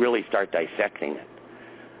when you really start dissecting it.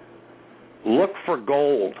 Look for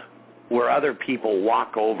gold where other people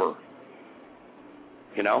walk over,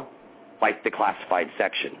 like the classified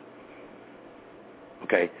section.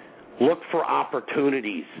 Okay? Look for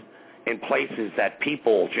opportunities in places that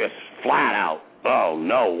people just flat out, oh,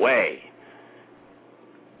 no way.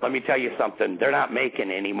 Let me tell you something. They're not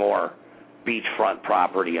making any more beachfront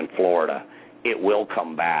property in Florida. It will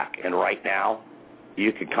come back. And right now,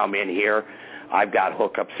 you could come in here. I've got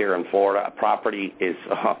hookups here in Florida. Property is,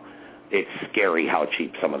 it's scary how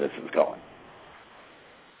cheap some of this is going.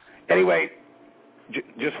 Anyway,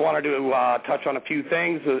 just wanted to touch on a few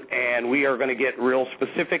things, and we are going to get real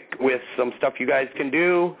specific with some stuff you guys can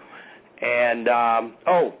do. And,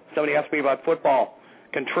 somebody asked me about football.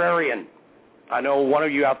 Contrarian. I know one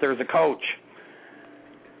of you out there is a coach.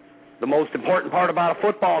 The most important part about a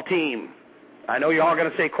football team, I know you're all going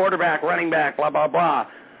to say quarterback, running back, blah, blah, blah.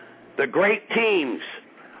 The great teams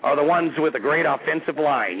are the ones with a great offensive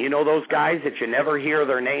line. You know those guys that you never hear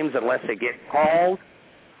their names unless they get called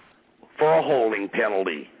for a holding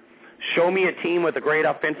penalty. Show me a team with a great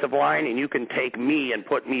offensive line, and you can take me and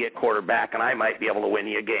put me at quarterback, and I might be able to win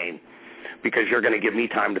you a game because you're going to give me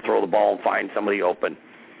time to throw the ball and find somebody open.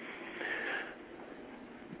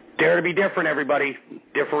 Dare to be different, everybody.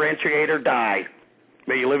 Differentiate or die.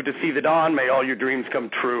 May you live to see the dawn. May all your dreams come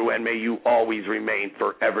true, and may you always remain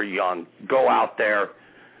forever young. Go out there.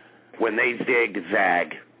 When they zig,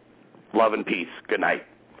 zag. Love and peace. Good night.